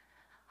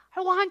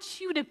 I want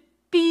you to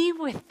be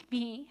with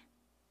me.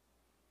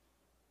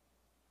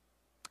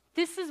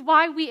 This is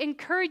why we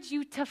encourage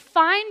you to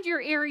find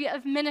your area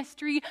of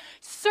ministry,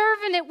 serve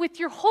in it with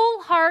your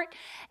whole heart,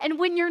 and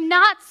when you're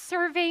not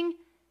serving,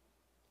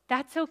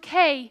 that's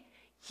okay.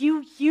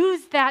 You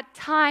use that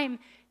time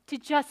to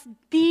just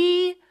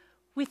be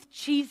with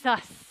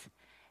Jesus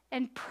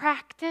and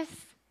practice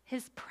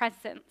his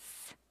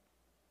presence.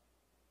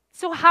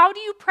 So how do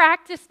you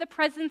practice the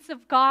presence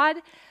of God?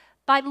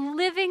 By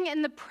living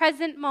in the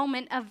present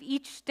moment of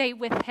each day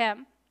with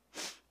him.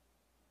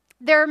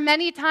 There are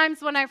many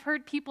times when I've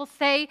heard people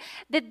say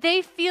that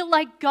they feel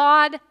like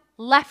God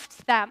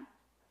left them.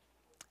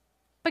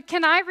 But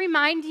can I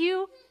remind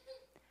you,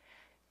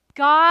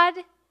 God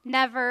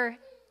never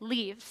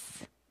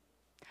leaves.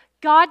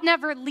 God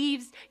never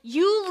leaves.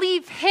 You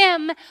leave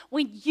him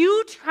when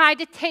you try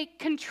to take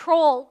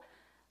control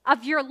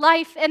of your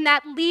life, and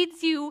that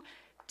leads you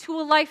to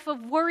a life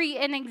of worry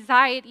and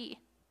anxiety.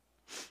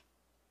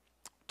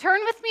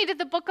 Turn with me to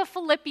the book of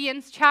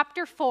Philippians,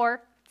 chapter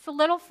 4. It's a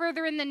little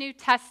further in the New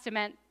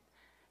Testament.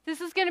 This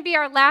is going to be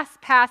our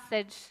last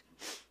passage.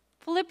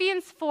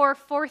 Philippians 4,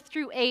 4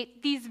 through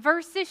 8. These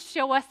verses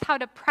show us how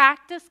to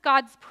practice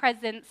God's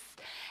presence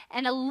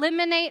and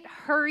eliminate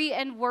hurry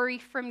and worry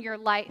from your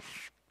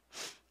life.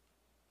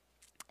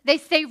 They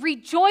say,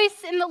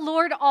 rejoice in the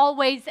Lord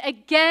always.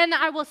 Again,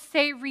 I will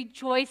say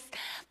rejoice.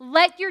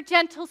 Let your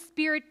gentle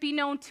spirit be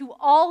known to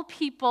all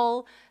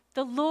people.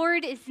 The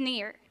Lord is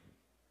near.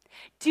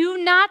 Do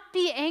not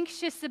be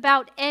anxious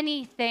about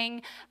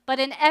anything, but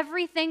in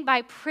everything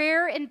by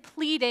prayer and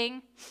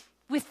pleading,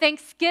 with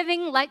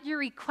thanksgiving, let your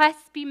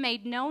requests be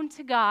made known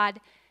to God,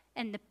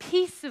 and the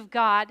peace of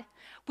God,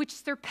 which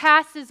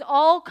surpasses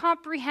all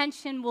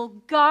comprehension, will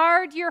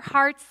guard your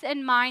hearts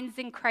and minds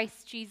in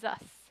Christ Jesus.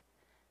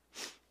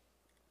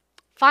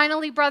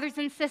 Finally, brothers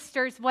and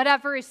sisters,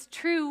 whatever is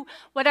true,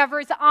 whatever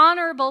is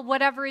honorable,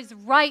 whatever is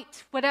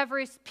right, whatever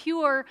is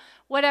pure,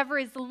 whatever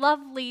is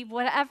lovely,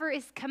 whatever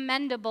is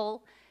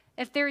commendable,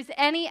 if there is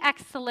any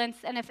excellence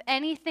and if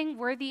anything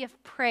worthy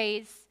of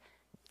praise,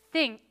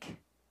 think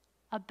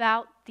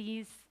about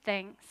these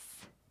things.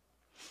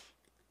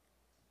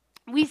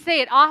 We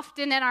say it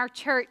often in our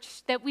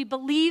church that we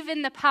believe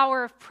in the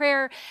power of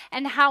prayer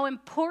and how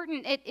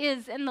important it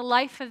is in the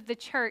life of the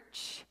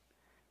church.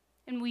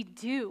 And we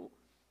do.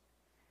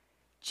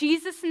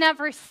 Jesus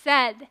never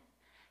said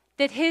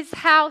that his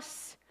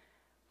house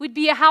would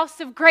be a house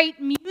of great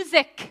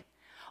music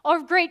or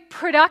of great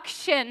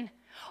production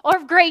or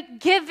of great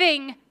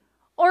giving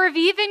or of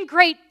even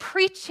great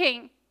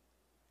preaching.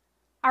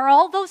 Are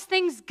all those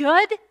things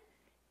good?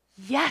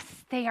 Yes,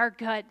 they are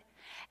good.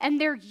 And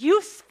they're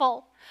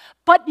useful.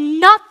 But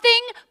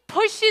nothing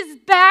pushes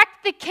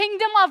back the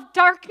kingdom of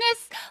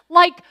darkness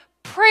like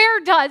prayer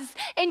does.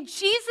 And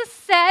Jesus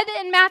said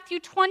in Matthew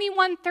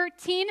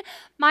 21:13,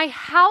 my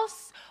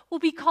house will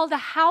be called a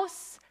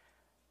house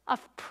of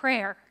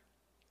prayer.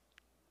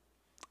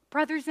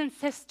 Brothers and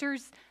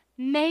sisters,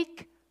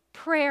 make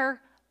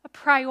prayer a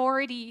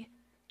priority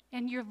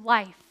in your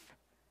life.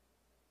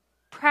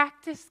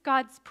 Practice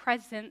God's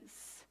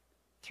presence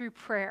through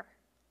prayer.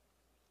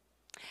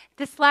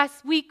 This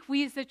last week,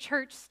 we as a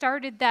church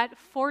started that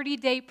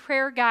 40-day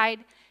prayer guide,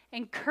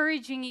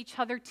 encouraging each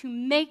other to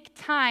make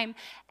time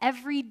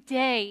every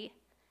day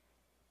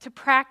to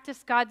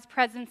practice God's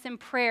presence in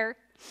prayer.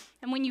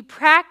 And when you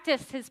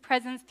practice his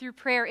presence through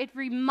prayer, it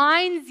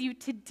reminds you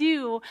to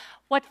do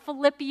what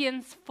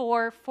Philippians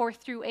 4, 4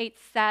 through 8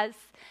 says.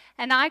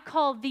 And I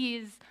call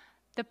these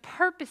the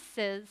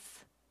purposes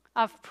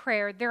of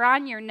prayer. They're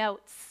on your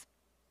notes.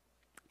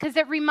 Because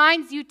it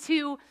reminds you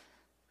to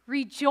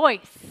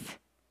rejoice.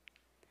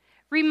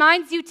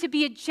 Reminds you to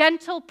be a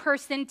gentle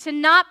person, to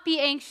not be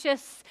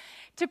anxious,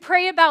 to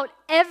pray about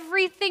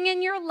everything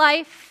in your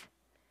life,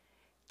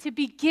 to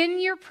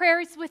begin your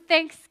prayers with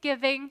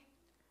thanksgiving,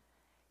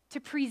 to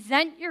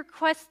present your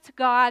quest to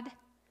God,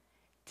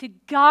 to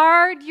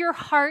guard your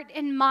heart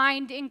and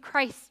mind in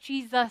Christ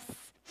Jesus,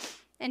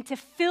 and to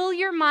fill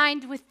your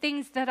mind with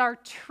things that are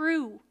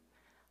true,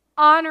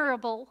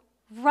 honorable,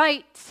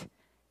 right,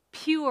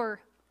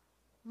 pure,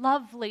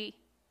 lovely,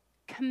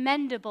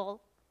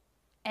 commendable,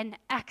 and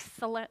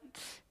excellent.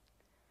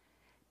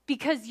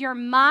 Because your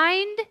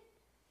mind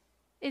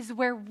is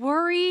where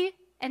worry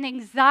and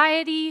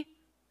anxiety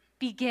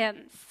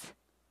begins.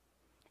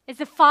 As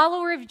a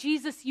follower of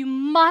Jesus, you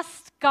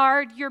must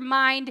guard your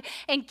mind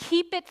and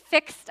keep it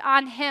fixed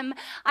on him.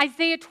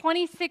 Isaiah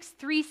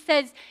 26:3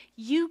 says,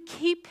 you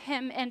keep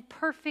him in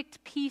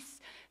perfect peace,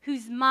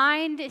 whose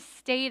mind is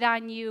stayed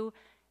on you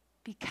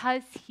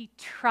because he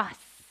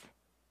trusts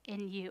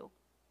in you.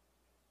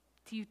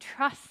 Do you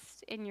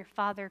trust in your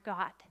Father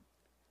God?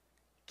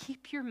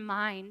 Keep your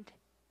mind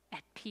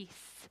at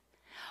peace.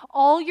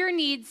 All your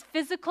needs,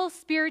 physical,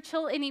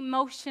 spiritual, and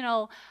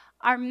emotional,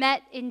 are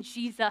met in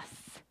Jesus.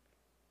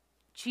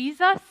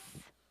 Jesus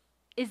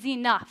is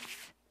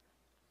enough.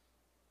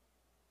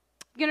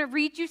 I'm going to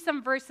read you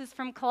some verses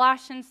from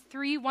Colossians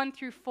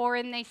 3:1-4,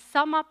 and they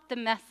sum up the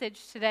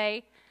message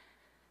today.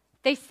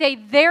 They say,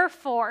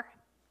 therefore,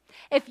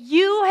 if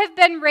you have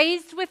been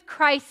raised with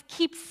Christ,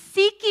 keep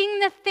seeking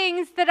the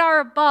things that are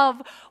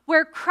above,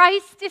 where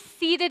Christ is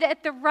seated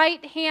at the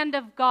right hand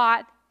of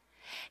God.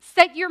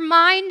 Set your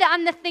mind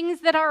on the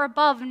things that are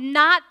above,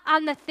 not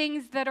on the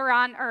things that are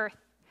on earth.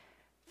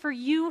 For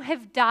you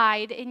have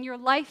died, and your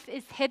life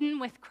is hidden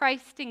with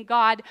Christ in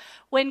God.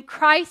 When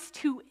Christ,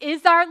 who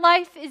is our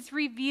life, is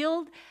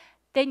revealed,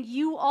 then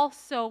you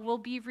also will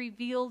be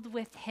revealed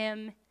with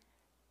him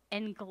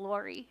in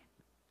glory.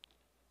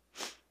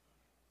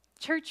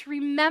 Church,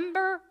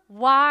 remember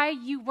why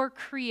you were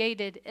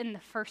created in the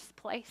first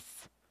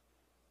place.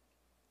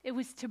 It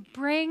was to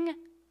bring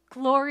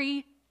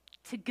glory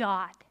to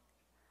God.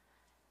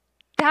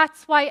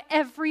 That's why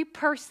every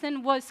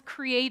person was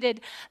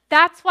created.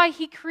 That's why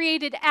he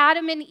created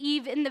Adam and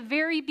Eve in the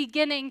very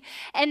beginning.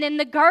 And in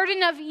the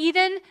Garden of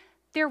Eden,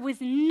 there was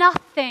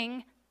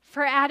nothing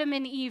for Adam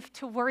and Eve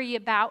to worry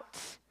about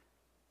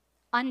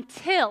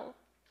until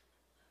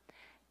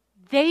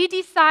they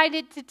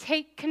decided to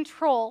take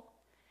control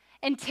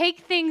and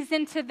take things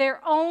into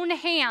their own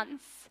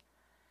hands.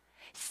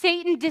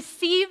 Satan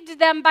deceived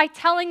them by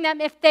telling them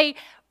if they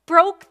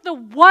broke the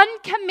one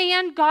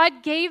command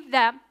God gave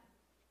them,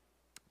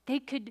 they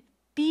could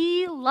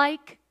be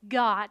like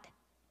God.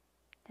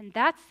 And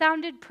that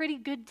sounded pretty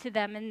good to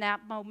them in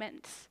that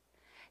moment.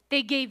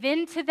 They gave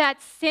in to that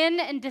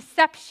sin and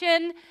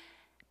deception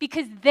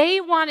because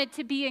they wanted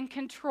to be in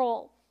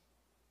control.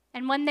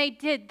 And when they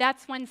did,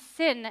 that's when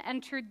sin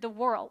entered the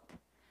world.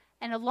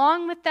 And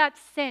along with that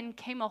sin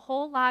came a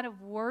whole lot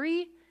of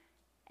worry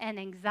and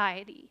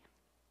anxiety.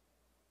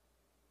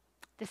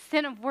 The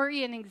sin of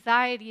worry and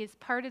anxiety is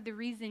part of the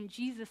reason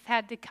Jesus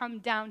had to come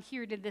down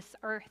here to this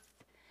earth.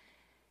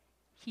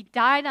 He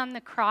died on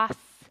the cross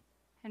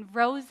and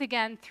rose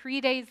again 3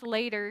 days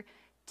later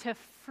to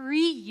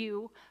free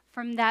you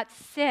from that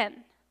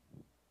sin.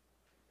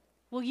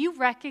 Will you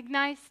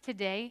recognize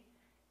today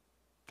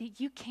that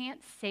you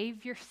can't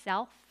save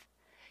yourself?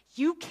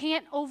 You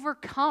can't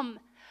overcome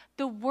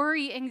the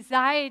worry,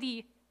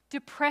 anxiety,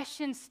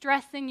 depression,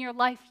 stress in your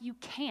life. You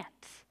can't.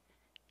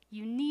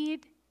 You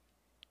need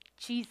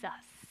Jesus.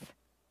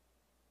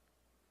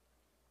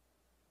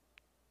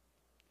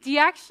 Do you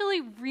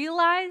actually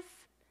realize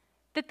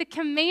that the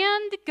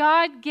command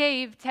God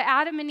gave to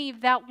Adam and Eve,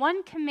 that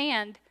one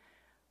command,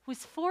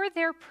 was for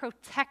their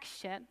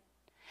protection?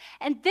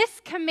 And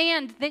this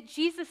command that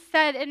Jesus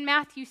said in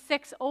Matthew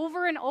 6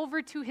 over and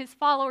over to his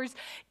followers,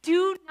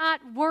 do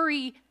not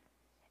worry,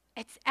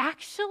 it's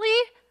actually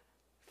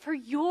for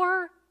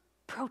your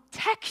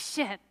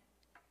protection.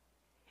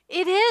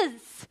 It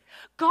is.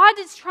 God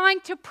is trying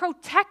to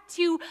protect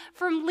you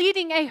from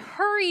leading a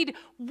hurried,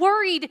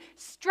 worried,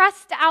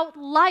 stressed out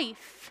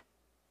life.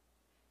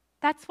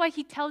 That's why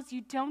he tells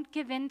you don't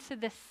give in to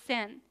this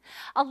sin.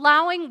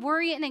 Allowing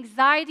worry and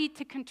anxiety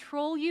to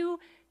control you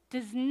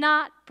does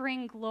not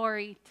bring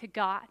glory to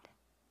God.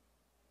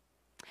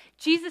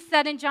 Jesus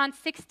said in John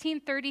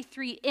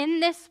 16:33, in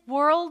this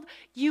world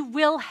you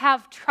will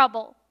have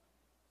trouble.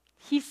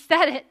 He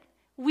said it.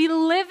 We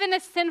live in a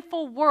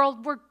sinful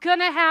world. We're going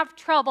to have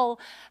trouble.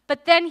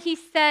 But then he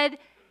said,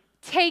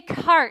 take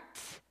heart,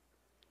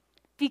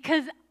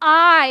 because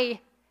I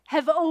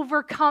have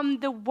overcome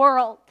the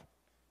world.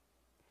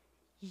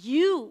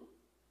 You,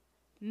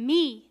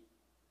 me,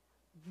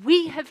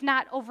 we have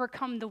not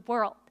overcome the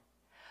world.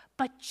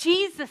 But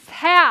Jesus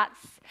has.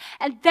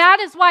 And that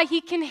is why he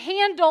can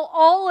handle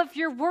all of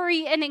your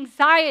worry and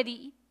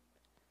anxiety.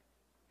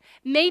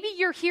 Maybe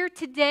you're here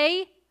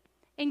today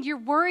and you're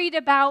worried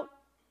about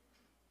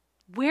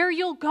where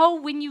you'll go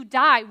when you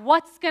die,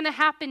 what's going to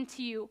happen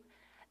to you.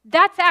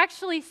 That's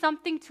actually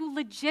something to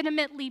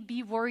legitimately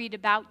be worried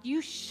about.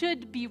 You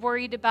should be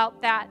worried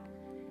about that.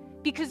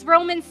 Because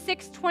Romans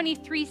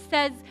 6:23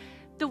 says,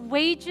 the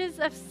wages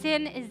of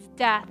sin is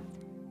death,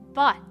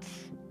 but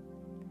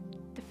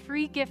the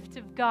free gift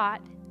of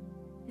God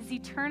is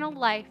eternal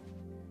life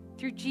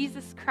through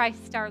Jesus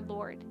Christ our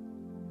Lord.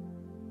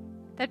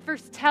 That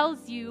verse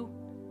tells you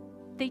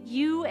that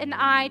you and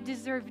I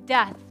deserve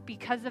death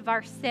because of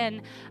our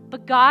sin,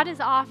 but God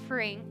is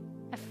offering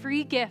a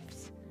free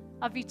gift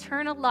of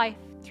eternal life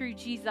through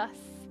Jesus.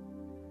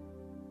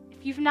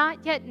 If you've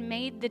not yet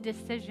made the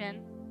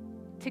decision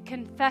to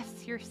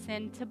confess your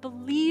sin, to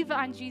believe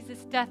on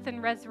Jesus' death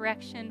and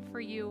resurrection for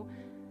you,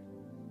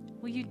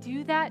 will you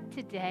do that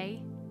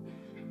today?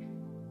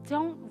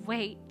 Don't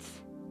wait.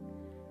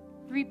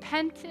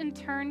 Repent and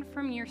turn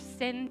from your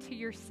sin to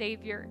your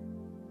Savior.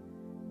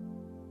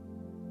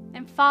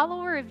 And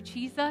follower of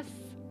Jesus,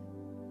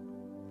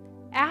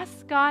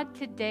 ask God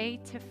today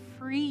to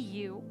free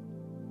you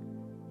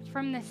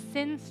from the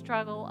sin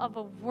struggle of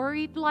a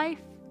worried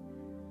life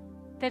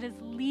that is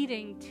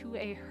leading to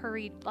a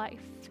hurried life.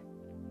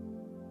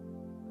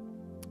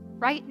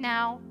 Right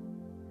now,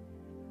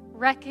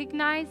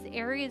 recognize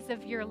areas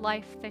of your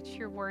life that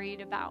you're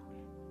worried about.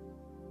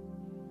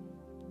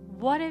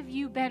 What have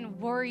you been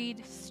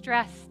worried,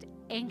 stressed,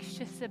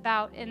 anxious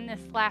about in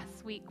this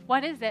last week?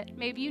 What is it?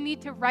 Maybe you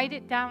need to write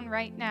it down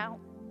right now.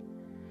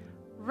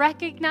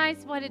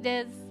 Recognize what it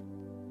is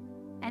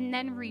and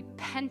then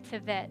repent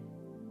of it.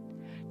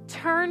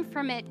 Turn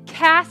from it,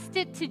 cast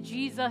it to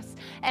Jesus,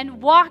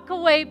 and walk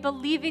away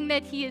believing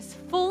that He is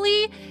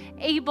fully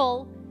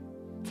able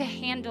to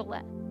handle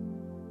it.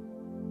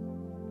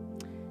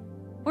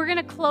 We're going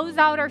to close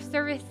out our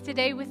service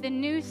today with a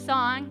new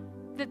song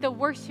that the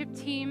worship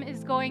team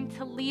is going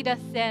to lead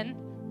us in.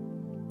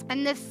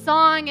 And this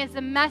song is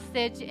a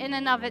message in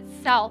and of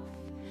itself.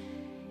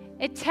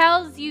 It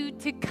tells you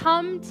to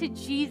come to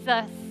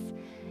Jesus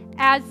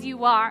as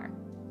you are.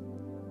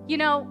 You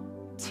know,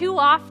 too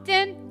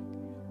often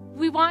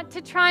we want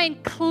to try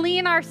and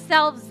clean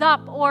ourselves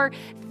up or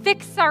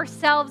fix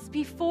ourselves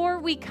before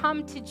we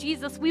come to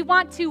Jesus. We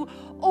want to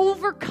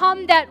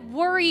overcome that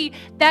worry,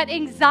 that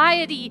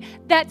anxiety,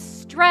 that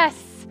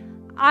stress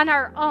on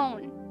our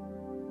own.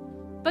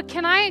 But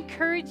can I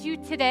encourage you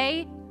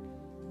today?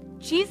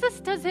 Jesus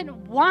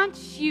doesn't want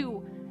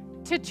you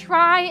to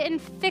try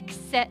and fix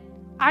it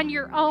on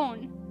your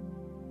own.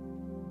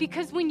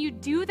 Because when you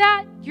do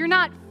that, you're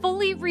not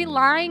fully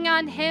relying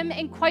on Him,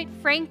 and quite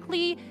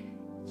frankly,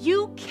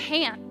 you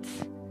can't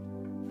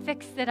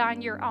fix it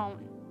on your own.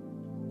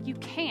 You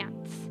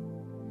can't.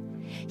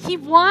 He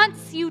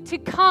wants you to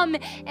come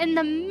in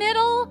the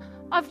middle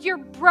of your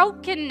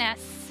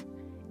brokenness,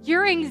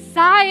 your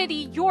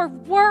anxiety, your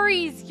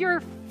worries,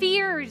 your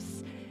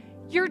fears,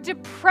 your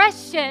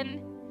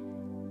depression,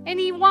 and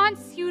He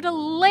wants you to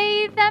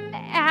lay them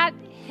at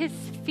His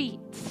feet.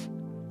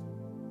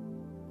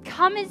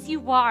 Come as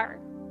you are.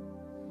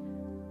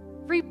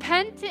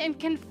 Repent and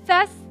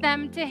confess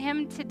them to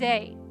Him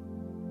today.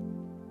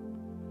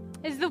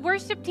 As the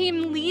worship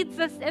team leads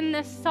us in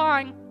this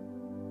song,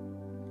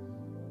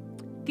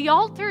 the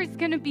altar is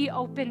going to be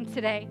open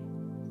today.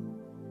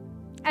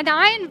 And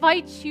I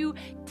invite you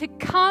to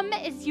come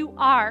as you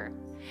are.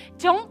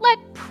 Don't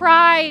let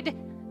pride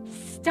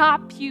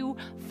stop you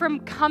from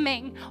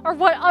coming or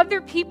what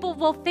other people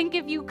will think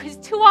of you, because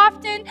too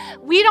often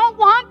we don't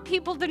want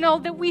people to know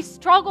that we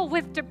struggle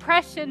with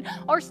depression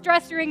or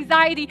stress or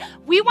anxiety.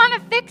 We want to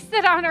fix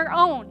it on our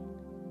own.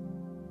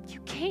 You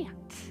can't.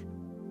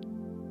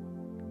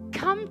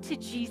 Come to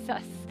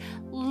Jesus.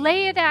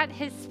 Lay it at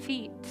His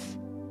feet.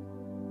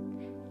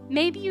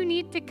 Maybe you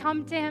need to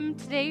come to Him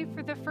today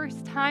for the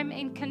first time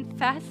and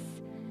confess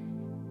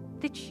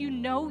that you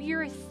know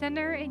you're a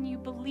sinner and you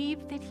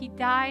believe that He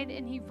died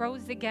and He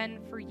rose again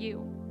for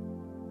you.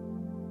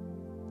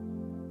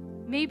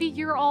 Maybe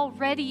you're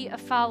already a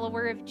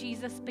follower of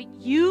Jesus, but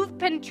you've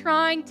been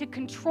trying to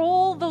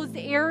control those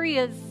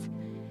areas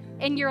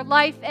in your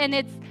life and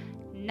it's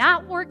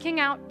not working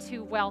out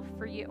too well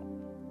for you.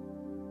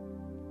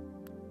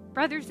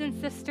 Brothers and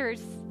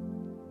sisters,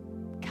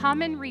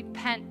 come and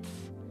repent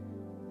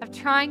of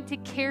trying to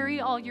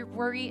carry all your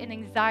worry and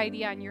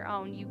anxiety on your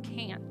own. You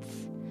can't.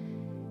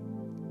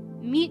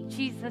 Meet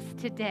Jesus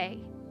today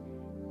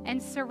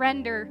and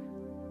surrender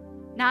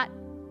not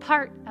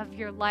part of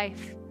your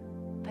life,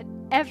 but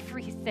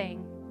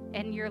everything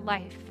in your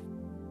life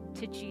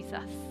to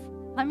Jesus.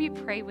 Let me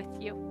pray with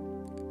you.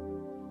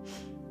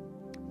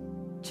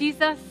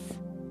 Jesus,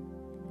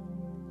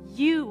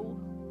 you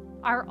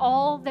are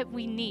all that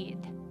we need.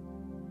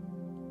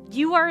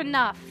 You are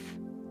enough.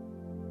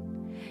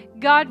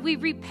 God, we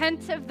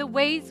repent of the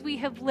ways we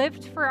have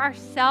lived for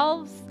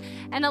ourselves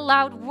and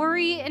allowed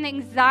worry and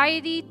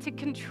anxiety to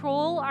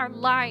control our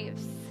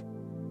lives.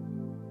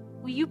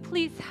 Will you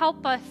please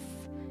help us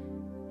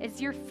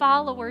as your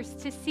followers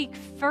to seek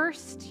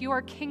first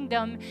your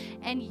kingdom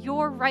and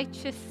your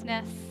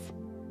righteousness?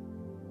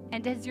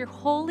 And as your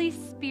Holy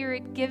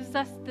Spirit gives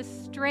us the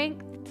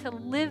strength to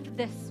live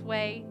this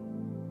way,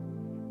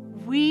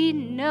 we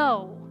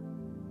know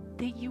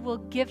that you will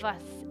give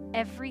us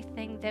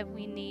everything that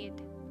we need.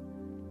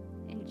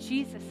 In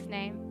Jesus'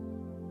 name,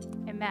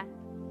 amen.